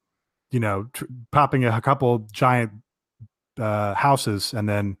think, popping a couple giant houses and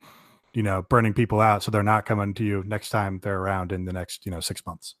then, burning people out so they're not coming to you next time they're around in the next, 6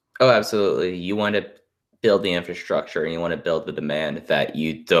 months. Oh, absolutely. You want to build the infrastructure and you want to build the demand that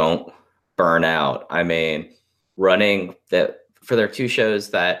you don't burn out. I mean, running for their two shows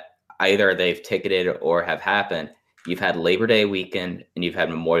that either they've ticketed or have happened, you've had Labor Day weekend and you've had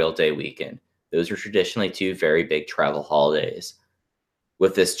Memorial Day weekend. Those are traditionally two very big travel holidays.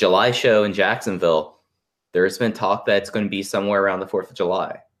 With this July show in Jacksonville, there's been talk that it's going to be somewhere around the 4th of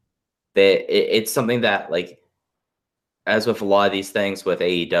July. It's something that, like, as with a lot of these things with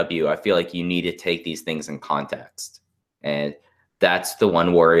AEW, I feel like you need to take these things in context. And that's the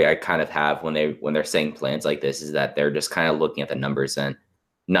one worry I kind of have when they're saying plans like this, is that they're just kind of looking at the numbers and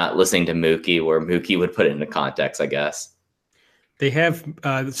not listening to Mookie, where Mookie would put it into context, I guess. They have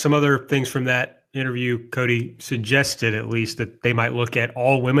some other things from that interview. Cody suggested at least that they might look at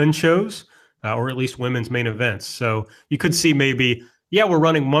all women shows or at least women's main events. So you could see maybe, yeah, we're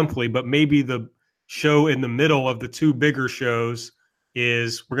running monthly, but maybe the show in the middle of the two bigger shows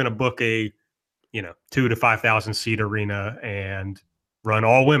is we're going to book a 2,000 to 5,000 seat arena and run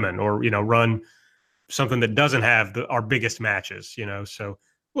all women, or run something that doesn't have our biggest matches. So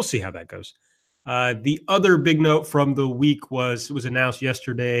we'll see how that goes. The other big note from the week was it was announced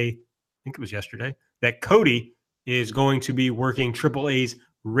yesterday, I think it was yesterday, that Cody is going to be working Triple A's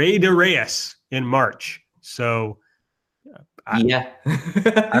Rey de Reyes in March. So I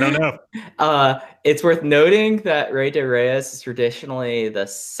don't know. It's worth noting that Rey de Reyes is traditionally the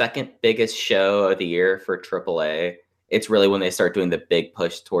second biggest show of the year for AAA. It's really when they start doing the big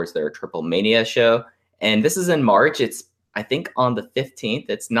push towards their Triple Mania show. And this is in March. It's, I think, on the 15th.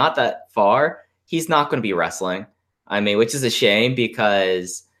 It's not that far. He's not going to be wrestling. I mean, which is a shame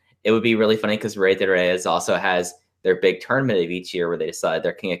because it would be really funny because Rey de Reyes also has their big tournament of each year where they decide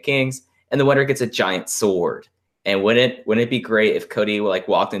they're King of Kings and the winner gets a giant sword. And wouldn't it be great if Cody like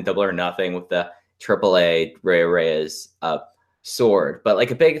walked in Double or Nothing with the AAA Rey Reyes sword? But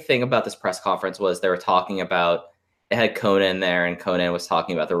like a big thing about this press conference was they were talking about, it had Conan there, and Conan was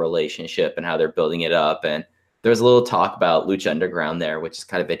talking about the relationship and how they're building it up. And there was a little talk about Lucha Underground there, which is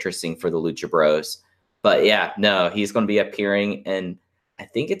kind of interesting for the Lucha Bros. But yeah, no, he's going to be appearing in, I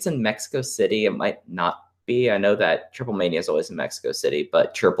think it's in Mexico City. It might not be. I know that Triple Mania is always in Mexico City,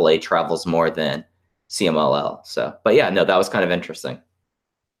 but AAA travels more than CMLL. So, but yeah, no, that was kind of interesting.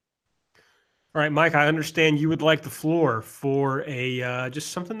 All right, Mike, I understand you would like the floor for a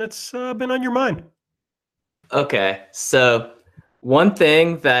just something that's been on your mind. Okay, so one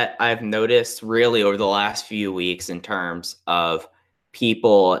thing that I've noticed really over the last few weeks in terms of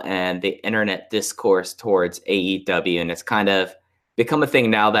people and the internet discourse towards AEW, and it's kind of become a thing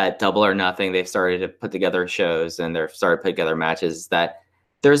now that Double or Nothing, they've started to put together shows and they've started putting together matches, is that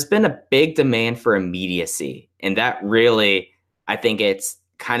there's been a big demand for immediacy. And that really, I think it's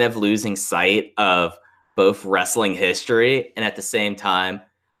kind of losing sight of both wrestling history and at the same time,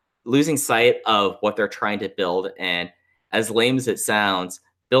 losing sight of what they're trying to build. And as lame as it sounds,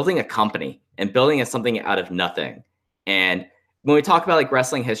 building a company and building something out of nothing. And when we talk about like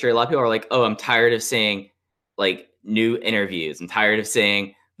wrestling history, a lot of people are like, oh, I'm tired of seeing like new interviews. I'm tired of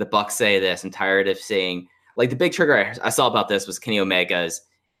seeing the Bucks say this. I'm tired of seeing like the big trigger I saw about this was Kenny Omega's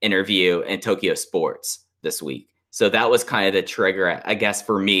interview in Tokyo Sports this week. So that was kind of the trigger, I guess,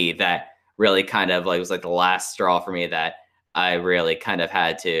 for me that really kind of like was like the last straw for me that I really kind of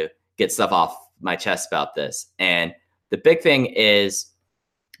had to get stuff off my chest about this. And the big thing is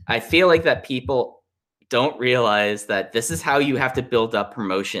I feel like that people don't realize that this is how you have to build up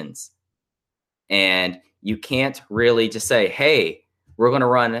promotions. And you can't really just say, hey, we're going to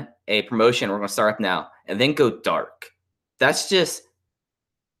run a promotion. We're going to start up now and then go dark. That just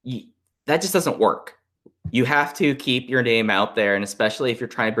doesn't work. You have to keep your name out there. And especially if you're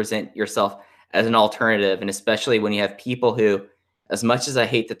trying to present yourself as an alternative, and especially when you have people who, as much as I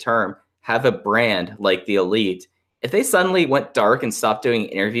hate the term, have a brand like the Elite, if they suddenly went dark and stopped doing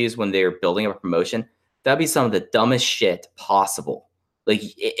interviews when they were building up a promotion, that'd be some of the dumbest shit possible. Like,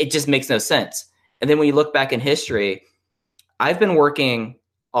 it just makes no sense. And then when you look back in history, I've been working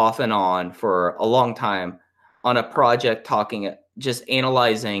off and on for a long time on a project just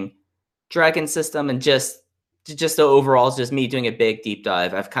analyzing Dragon System and just the overall is just me doing a big deep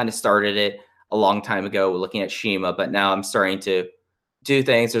dive. I've kind of started it a long time ago looking at Shima, but now I'm starting to do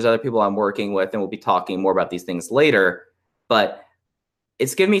things. There's other people I'm working with, and we'll be talking more about these things later. But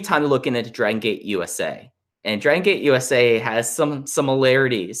it's given me time to look into Dragon Gate USA. And Dragon Gate USA has some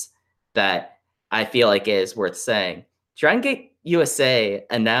similarities that I feel like is worth saying. Dragon Gate USA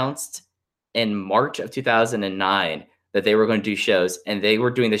announced in March of 2009 that they were going to do shows, and they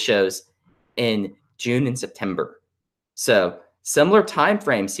were doing the shows in June and September. So similar time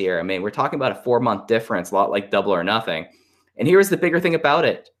frames here. I mean, we're talking about a 4-month difference, a lot like Double or Nothing. And here's the bigger thing about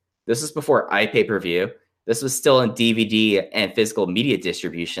it. This was before iPay-per-view. This was still in DVD and physical media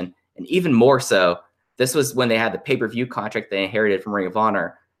distribution. And even more so, this was when they had the pay-per-view contract they inherited from Ring of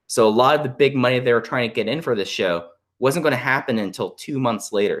Honor. So a lot of the big money they were trying to get in for this show wasn't going to happen until 2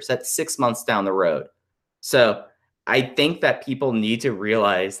 months later. So that's 6 months down the road. So I think that people need to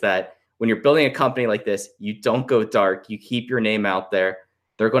realize that when you're building a company like this, you don't go dark. You keep your name out there.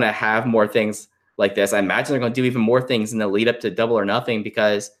 They're going to have more things like this. I imagine they're going to do even more things in the lead up to Double or Nothing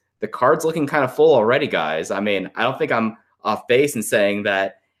because the card's looking kind of full already, guys. I mean, I don't think I'm off base in saying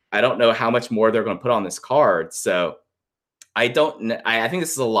that I don't know how much more they're going to put on this card. So I think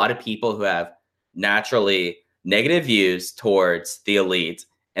this is a lot of people who have naturally negative views towards the Elite,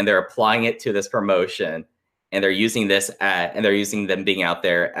 and they're applying it to this promotion. And they're using them being out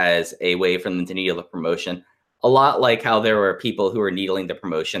there as a way for them to needle the promotion. A lot like how there were people who were needling the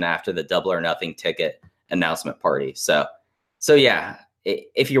promotion after the Double or Nothing ticket announcement party. So yeah,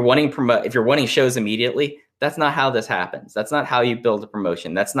 if you're wanting shows immediately, that's not how this happens. That's not how you build a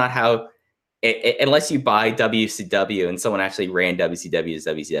promotion. That's not how, unless you buy WCW and someone actually ran WCW as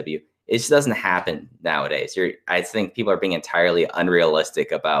WCW, It just doesn't happen nowadays. I think people are being entirely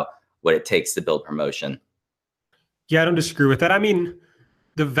unrealistic about what it takes to build promotion. Yeah, I don't disagree with that. I mean,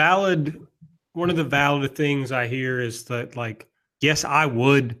 one of the valid things I hear is that, like, yes, I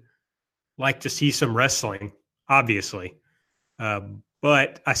would like to see some wrestling, obviously.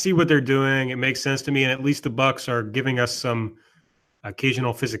 But I see what they're doing. It makes sense to me. And at least the Bucks are giving us some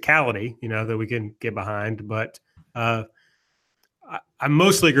occasional physicality, that we can get behind. But I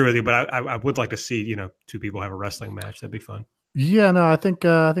mostly agree with you, but I would like to see, two people have a wrestling match. That'd be fun. Yeah, no, I think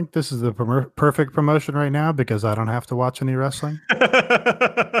this is the perfect promotion right now because I don't have to watch any wrestling.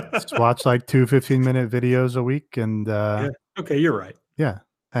 Just watch like 2 15-minute videos a week, and yeah. Okay, you're right. Yeah,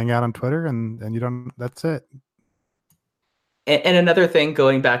 hang out on Twitter, and you don't. That's it. And another thing,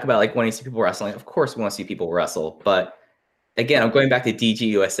 going back about like wanting to see people wrestling. Of course, we want to see people wrestle, but again, I'm going back to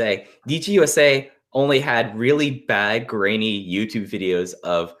DGUSA. DGUSA only had really bad, grainy YouTube videos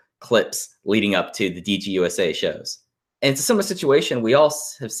of clips leading up to the DGUSA shows. And it's a similar situation. We all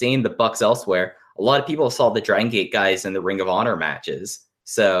have seen the Bucks elsewhere. A lot of people saw the Dragon Gate guys in the Ring of Honor matches.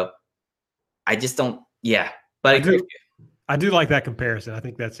 So I just don't, but I agree. I do like that comparison. I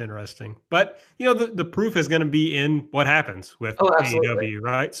think that's interesting. But, the proof is going to be in what happens with AEW,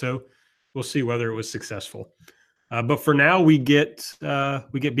 right? So we'll see whether it was successful. But for now, we get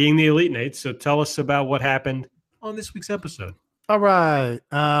being the Elite, Nate. So tell us about what happened on this week's episode. All right.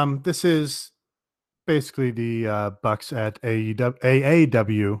 This is basically the Bucks at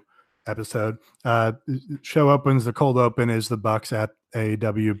AAW episode. Show opens. The cold open is the Bucks at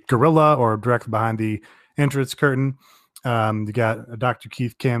AEW Gorilla, or directly behind the entrance curtain. You got a Dr.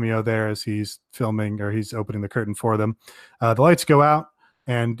 Keith cameo there as he's filming, or he's opening the curtain for them. The lights go out,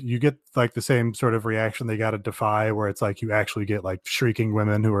 and you get like the same sort of reaction they got at Defy, where it's like you actually get like shrieking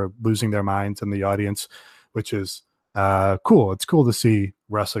women who are losing their minds in the audience, which is cool. It's cool to see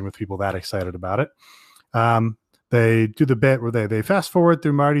wrestling with people that excited about it. They do the bit where they fast forward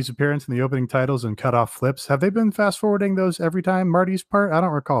through Marty's appearance in the opening titles and cut off flips. Have they been fast forwarding those every time, Marty's part? I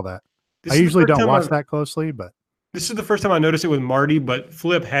don't recall that. I usually don't watch that closely, but this is the first time I noticed it with Marty, but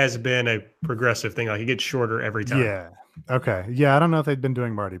Flip has been a progressive thing. Like, he gets shorter every time. Yeah. Okay. Yeah, I don't know if they'd been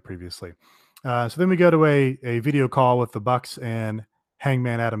doing Marty previously. So then we go to a video call with the Bucks and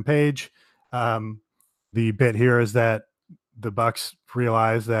Hangman Adam Page. The bit here is that the Bucks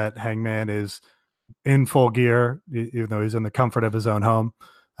realize that Hangman is in full gear, even though he's in the comfort of his own home.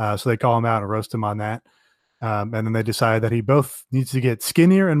 So they call him out and roast him on that. And then they decide that he both needs to get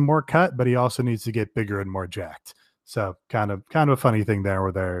skinnier and more cut, but he also needs to get bigger and more jacked. So kind of a funny thing there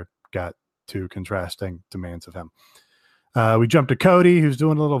where they're got two contrasting demands of him. We jump to Cody, who's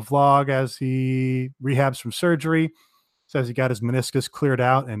doing a little vlog as he rehabs from surgery. Says he got his meniscus cleared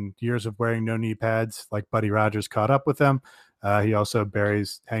out, and years of wearing no knee pads like Buddy Rogers caught up with them. He also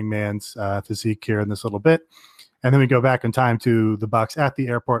buries Hangman's physique here in this little bit. And then we go back in time to the Bucks at the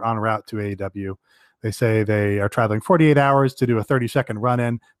airport en route to AEW. They say they are traveling 48 hours to do a 30-second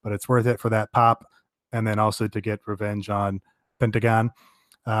run-in, but it's worth it for that pop, and then also to get revenge on Pentagon.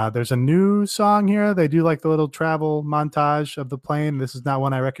 There's a new song here. They do like the little travel montage of the plane. This is not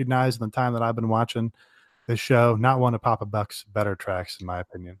one I recognize in the time that I've been watching this show. Not one of Papa Buck's better tracks, in my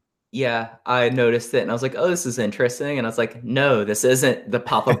opinion. Yeah, I noticed it, and I was like, "Oh, this is interesting." And I was like, "No, this isn't the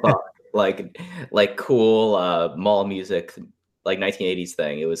Papa Buck like cool mall music, like 1980s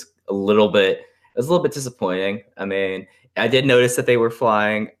thing." It was a little bit disappointing. I mean, I did notice that they were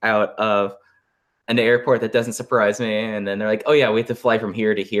flying out of an airport. That doesn't surprise me. And then they're like, "Oh yeah, we have to fly from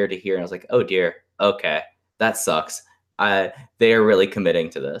here to here to here." And I was like, "Oh dear, okay, that sucks." They are really committing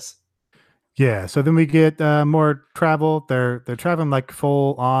to this. Yeah, so then we get more travel. They're traveling like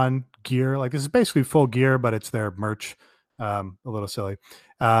full on gear. Like, this is basically full gear, but it's their merch. A little silly.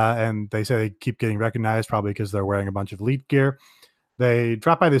 And they say they keep getting recognized probably because they're wearing a bunch of Elite gear. They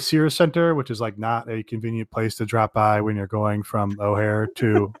drop by the Sears Center, which is like not a convenient place to drop by when you're going from O'Hare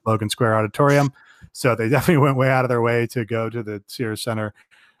to Logan Square Auditorium. So they definitely went way out of their way to go to the Sears Center.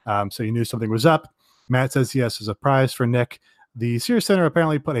 So you knew something was up. Matt says he has a surprise for Nick. The Sears Center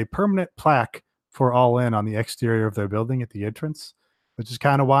apparently put a permanent plaque for All In on the exterior of their building at the entrance, which is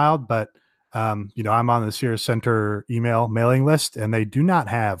kind of wild. But, I'm on the Sears Center email mailing list, and they do not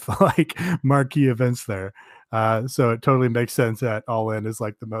have like marquee events there. So it totally makes sense that All In is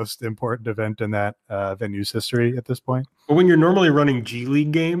like the most important event in that venue's history at this point. But when you're normally running G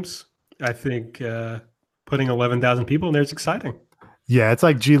League games, I think putting 11,000 people in there is exciting. Yeah, it's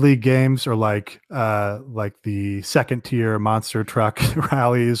like G League games, or like the second tier monster truck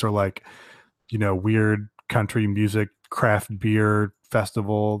rallies, or like, weird country music, craft beer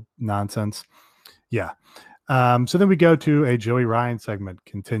festival nonsense. Yeah. So then we go to a Joey Ryan segment,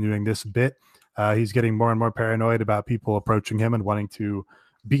 continuing this bit. He's getting more and more paranoid about people approaching him and wanting to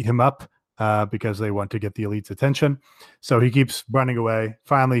beat him up because they want to get the elite's attention. So he keeps running away.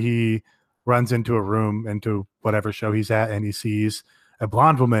 Finally, he runs into a room, into whatever show he's at, and he sees a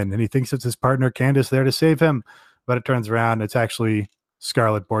blonde woman, and he thinks it's his partner Candace there to save him. But it turns around, it's actually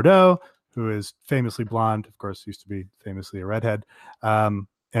Scarlett Bordeaux, who is famously blonde. Of course, used to be famously a redhead.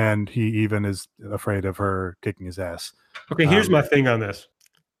 And he even is afraid of her kicking his ass. Okay, here's my thing on this.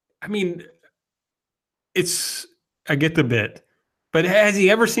 I mean, I get the bit, but has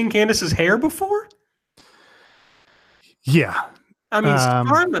he ever seen Candace's hair before? Yeah. I mean,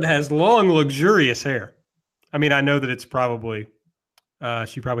 Scarlett has long, luxurious hair. I mean, I know that it's probably,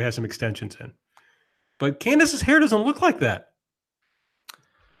 she probably has some extensions in, but Candace's hair doesn't look like that.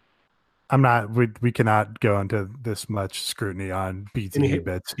 We cannot go into this much scrutiny on BTE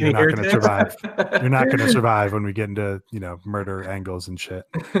bits. You're not going to survive. You're not going to survive when we get into, murder angles and shit.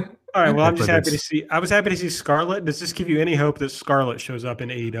 All right. Well, I'm just happy to see. I was happy to see Scarlett. Does this give you any hope that Scarlett shows up in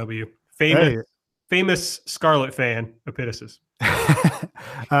AEW? Famous Scarlett fan, Epitasis.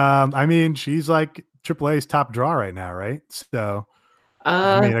 I mean, she's like AAA's top draw right now, right? So,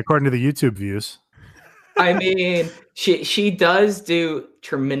 according to the YouTube views. I mean, she does do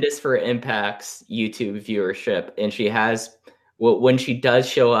tremendous for Impact's YouTube viewership, and she has, when she does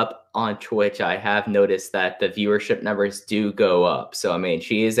show up on Twitch, I have noticed that the viewership numbers do go up. So, I mean,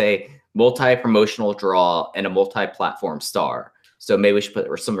 she is a multi-promotional draw and a multi-platform star. So maybe we should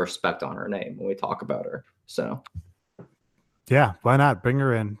put some respect on her name when we talk about her. So, yeah, why not bring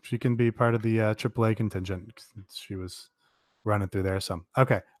her in? She can be part of the AAA contingent. She was running through there some.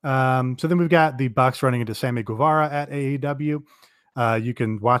 Okay. So then we've got the Bucks running into Sammy Guevara at AEW. You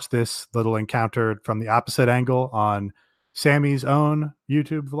can watch this little encounter from the opposite angle on Sammy's own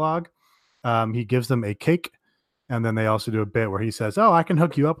YouTube vlog. He gives them a cake, and then they also do a bit where he says, "Oh, I can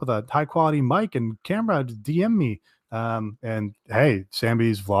hook you up with a high quality mic and camera. DM me." And hey,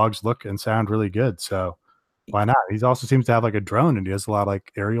 Sammy's vlogs look and sound really good. So why not? He also seems to have like a drone, and he has a lot of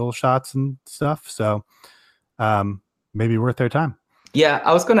like aerial shots and stuff. So, maybe worth their time. Yeah,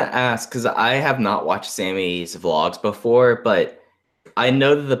 I was going to ask because I have not watched Sammy's vlogs before, but I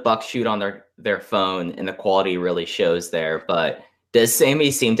know that the Bucks shoot on their phone and the quality really shows there. But does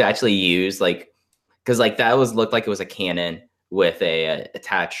Sammy seem to actually use because that looked like it was a Canon with a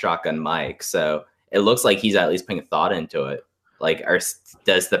attached shotgun mic, so it looks like he's at least putting thought into it.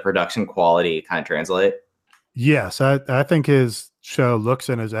 Does the production quality kind of translate? Yes, I think his show looks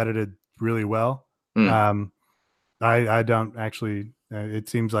and is edited really well. I don't actually. It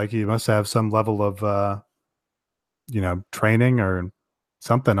seems like he must have some level of, training or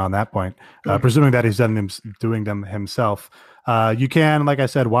something on that point. Presuming that he's doing them himself. You can, like I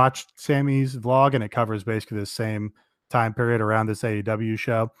said, watch Sammy's vlog, and it covers basically the same time period around this AEW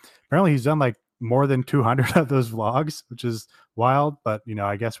show. Apparently, he's done like more than 200 of those vlogs, which is wild. But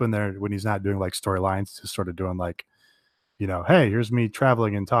I guess when he's not doing like storylines, just sort of doing like, hey, here's me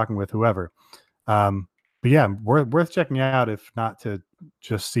traveling and talking with whoever. But yeah, worth checking out, if not to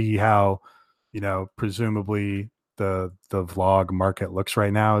just see how, presumably the vlog market looks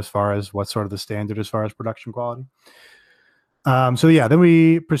right now as far as what's sort of the standard as far as production quality. So yeah, then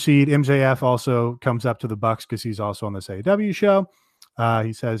we proceed. MJF also comes up to the Bucks because he's also on this AEW show.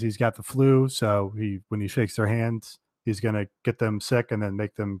 He says he's got the flu, so when he shakes their hands, he's gonna get them sick and then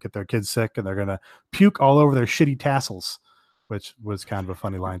make them get their kids sick, and they're gonna puke all over their shitty tassels, which was kind of a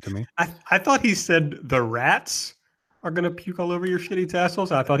funny line to me. I thought he said the rats are going to puke all over your shitty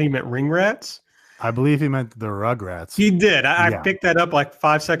tassels. I thought he meant ring rats. I believe he meant the Rugrats. He did. I picked that up like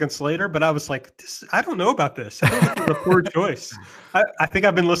 5 seconds later, but I was like, I don't know about this. I think this is a poor choice. I think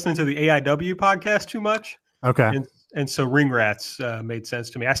I've been listening to the AIW podcast too much. Okay. And so ring rats made sense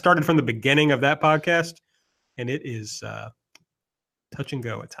to me. I started from the beginning of that podcast, and it is touch and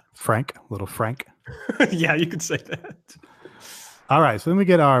go at times. Little Frank. Yeah, you could say that. All right, so then we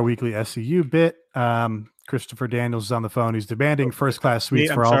get our weekly SCU bit. Christopher Daniels is on the phone. He's demanding first class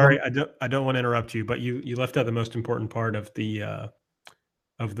suites for all. Sorry, I don't want to interrupt you, but you left out the most important part of the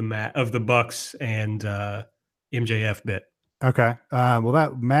Bucks and MJF bit. Okay. Well,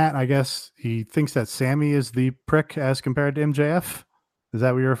 that Matt, I guess he thinks that Sammy is the prick as compared to MJF. Is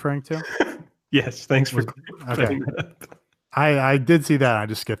that what you're referring to? Yes. Thanks for. Okay. I did see that. I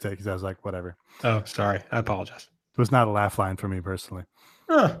just skipped it because I was like, whatever. Oh, sorry. I apologize. It was not a laugh line for me personally.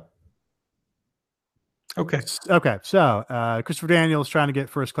 Okay. Okay. So Christopher Daniels trying to get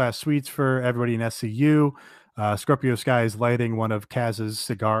first class suites for everybody in SCU. Scorpio Sky is lighting one of Kaz's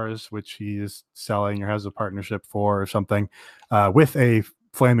cigars, which he is selling or has a partnership for or something, with a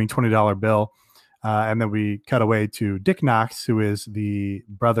flaming $20 bill. And then we cut away to Dick Knox, who is the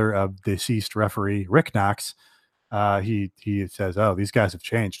brother of deceased referee Rick Knox. He says, "Oh, these guys have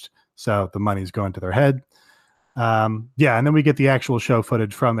changed, so the money's going to their head." And then we get the actual show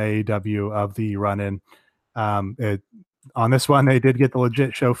footage from AEW of the run-in. On this one, they did get the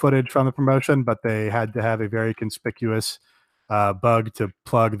legit show footage from the promotion, but they had to have a very conspicuous bug to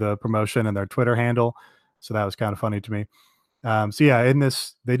plug the promotion and their Twitter handle. So that was kind of funny to me. In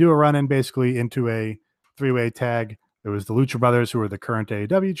this, they do a run-in basically into a three-way tag. There was the Lucha Brothers, who are the current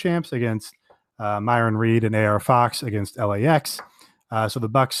AEW champs, against Myron Reed and AR Fox against LAX. So the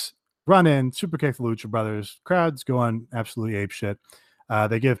Bucks run in, super kick the Lucha Brothers. Crowd's going absolutely apeshit.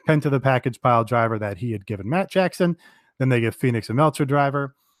 They give Penta the package pile driver that he had given Matt Jackson. Then they give Phoenix a Meltzer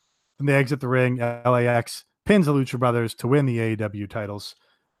driver. Then they exit the ring. LAX pins the Lucha Brothers to win the AEW titles,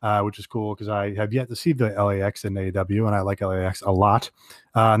 which is cool because I have yet to see the LAX in AEW, and I like LAX a lot.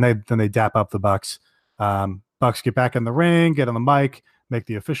 And then they dap up the Bucks. Bucks get back in the ring, get on the mic, make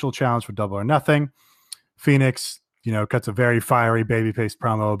the official challenge for Double or Nothing. Phoenix, cuts a very fiery babyface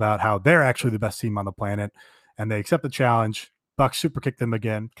promo about how they're actually the best team on the planet, and they accept the challenge. Bucks super kick them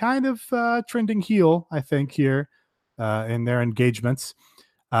again, kind of trending heel, I think, here in their engagements.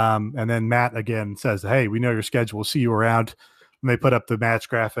 And then Matt again says, "Hey, we know your schedule. We'll see you around." And they put up the match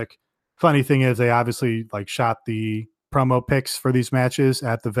graphic. Funny thing is, they obviously shot the promo pics for these matches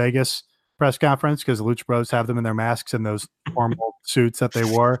at the Vegas press conference because the Lucha Bros have them in their masks and those formal suits that they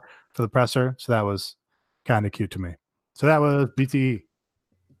wore for the presser. So that was kind of cute to me. So that was BTE.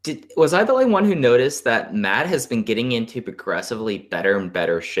 Was I the only one who noticed that Matt has been getting into progressively better and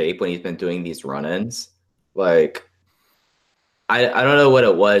better shape when he's been doing these run-ins? I don't know what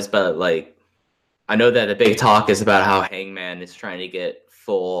it was, but I know that the big talk is about how Hangman is trying to get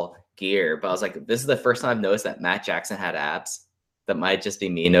full gear, but I was like, this is the first time I've noticed that Matt Jackson had abs. That might just be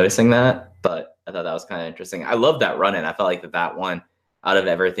me noticing that, but I thought that was kind of interesting. I love that run-in. I felt like that one, out of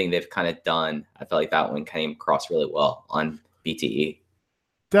everything they've kind of done, I felt like that one came across really well on BTE.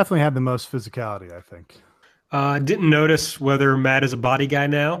 Definitely had the most physicality, I think. Didn't notice whether Matt is a body guy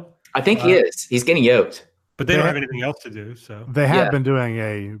now. I think he is. He's getting yoked. But they don't have anything else to do. So they have been doing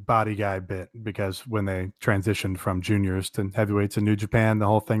a body guy bit because when they transitioned from juniors to heavyweights in New Japan, the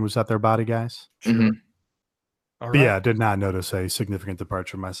whole thing was that they're body guys. Mm-hmm. All right. But yeah, did not notice a significant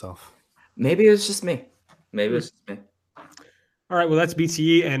departure myself. Maybe it was just me. All right. Well, that's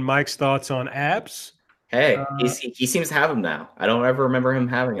BTE and Mike's thoughts on abs. Hey, he seems to have them now. I don't ever remember him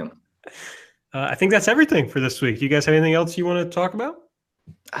having them. I think that's everything for this week. You guys have anything else you want to talk about?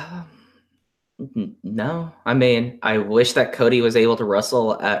 No. I mean, I wish that Cody was able to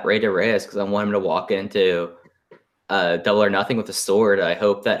wrestle at Rey de Reyes because I want him to walk into Double or Nothing with a sword. I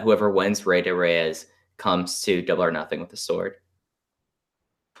hope that whoever wins Rey de Reyes comes to Double or Nothing with a sword.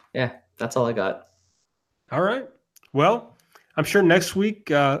 Yeah, that's all I got. All right. Well, I'm sure next week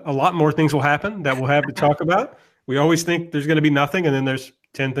a lot more things will happen that we'll have to talk about. We always think there's going to be nothing, and then there's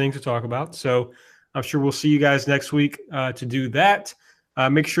 10 things to talk about. So I'm sure we'll see you guys next week to do that.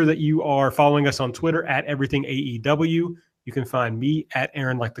 Make sure that you are following us on Twitter at Everything AEW. You can find me at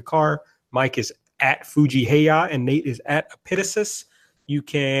Aaron Like the Car. Mike is at Fuji Heya, and Nate is at Epitasis. You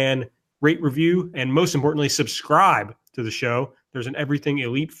can rate, review, and most importantly, subscribe to the show. There's an Everything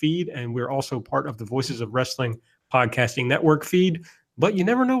Elite feed, and we're also part of the Voices of Wrestling Podcasting Network feed. But you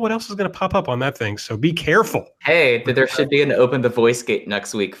never know what else is going to pop up on that thing, so be careful. Hey, there should be an Open the Voice Gate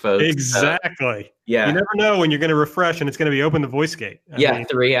next week, folks. Exactly. Yeah. You never know when you're going to refresh and it's going to be Open the Voice Gate. I mean,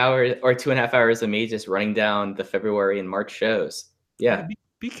 3 hours or 2.5 hours of me just running down the February and March shows. Yeah.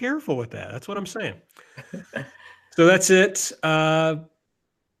 Be careful with that. That's what I'm saying. So that's it. I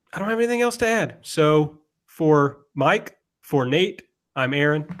don't have anything else to add. So for Mike, for Nate, I'm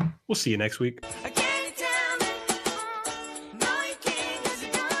Aaron. We'll see you next week.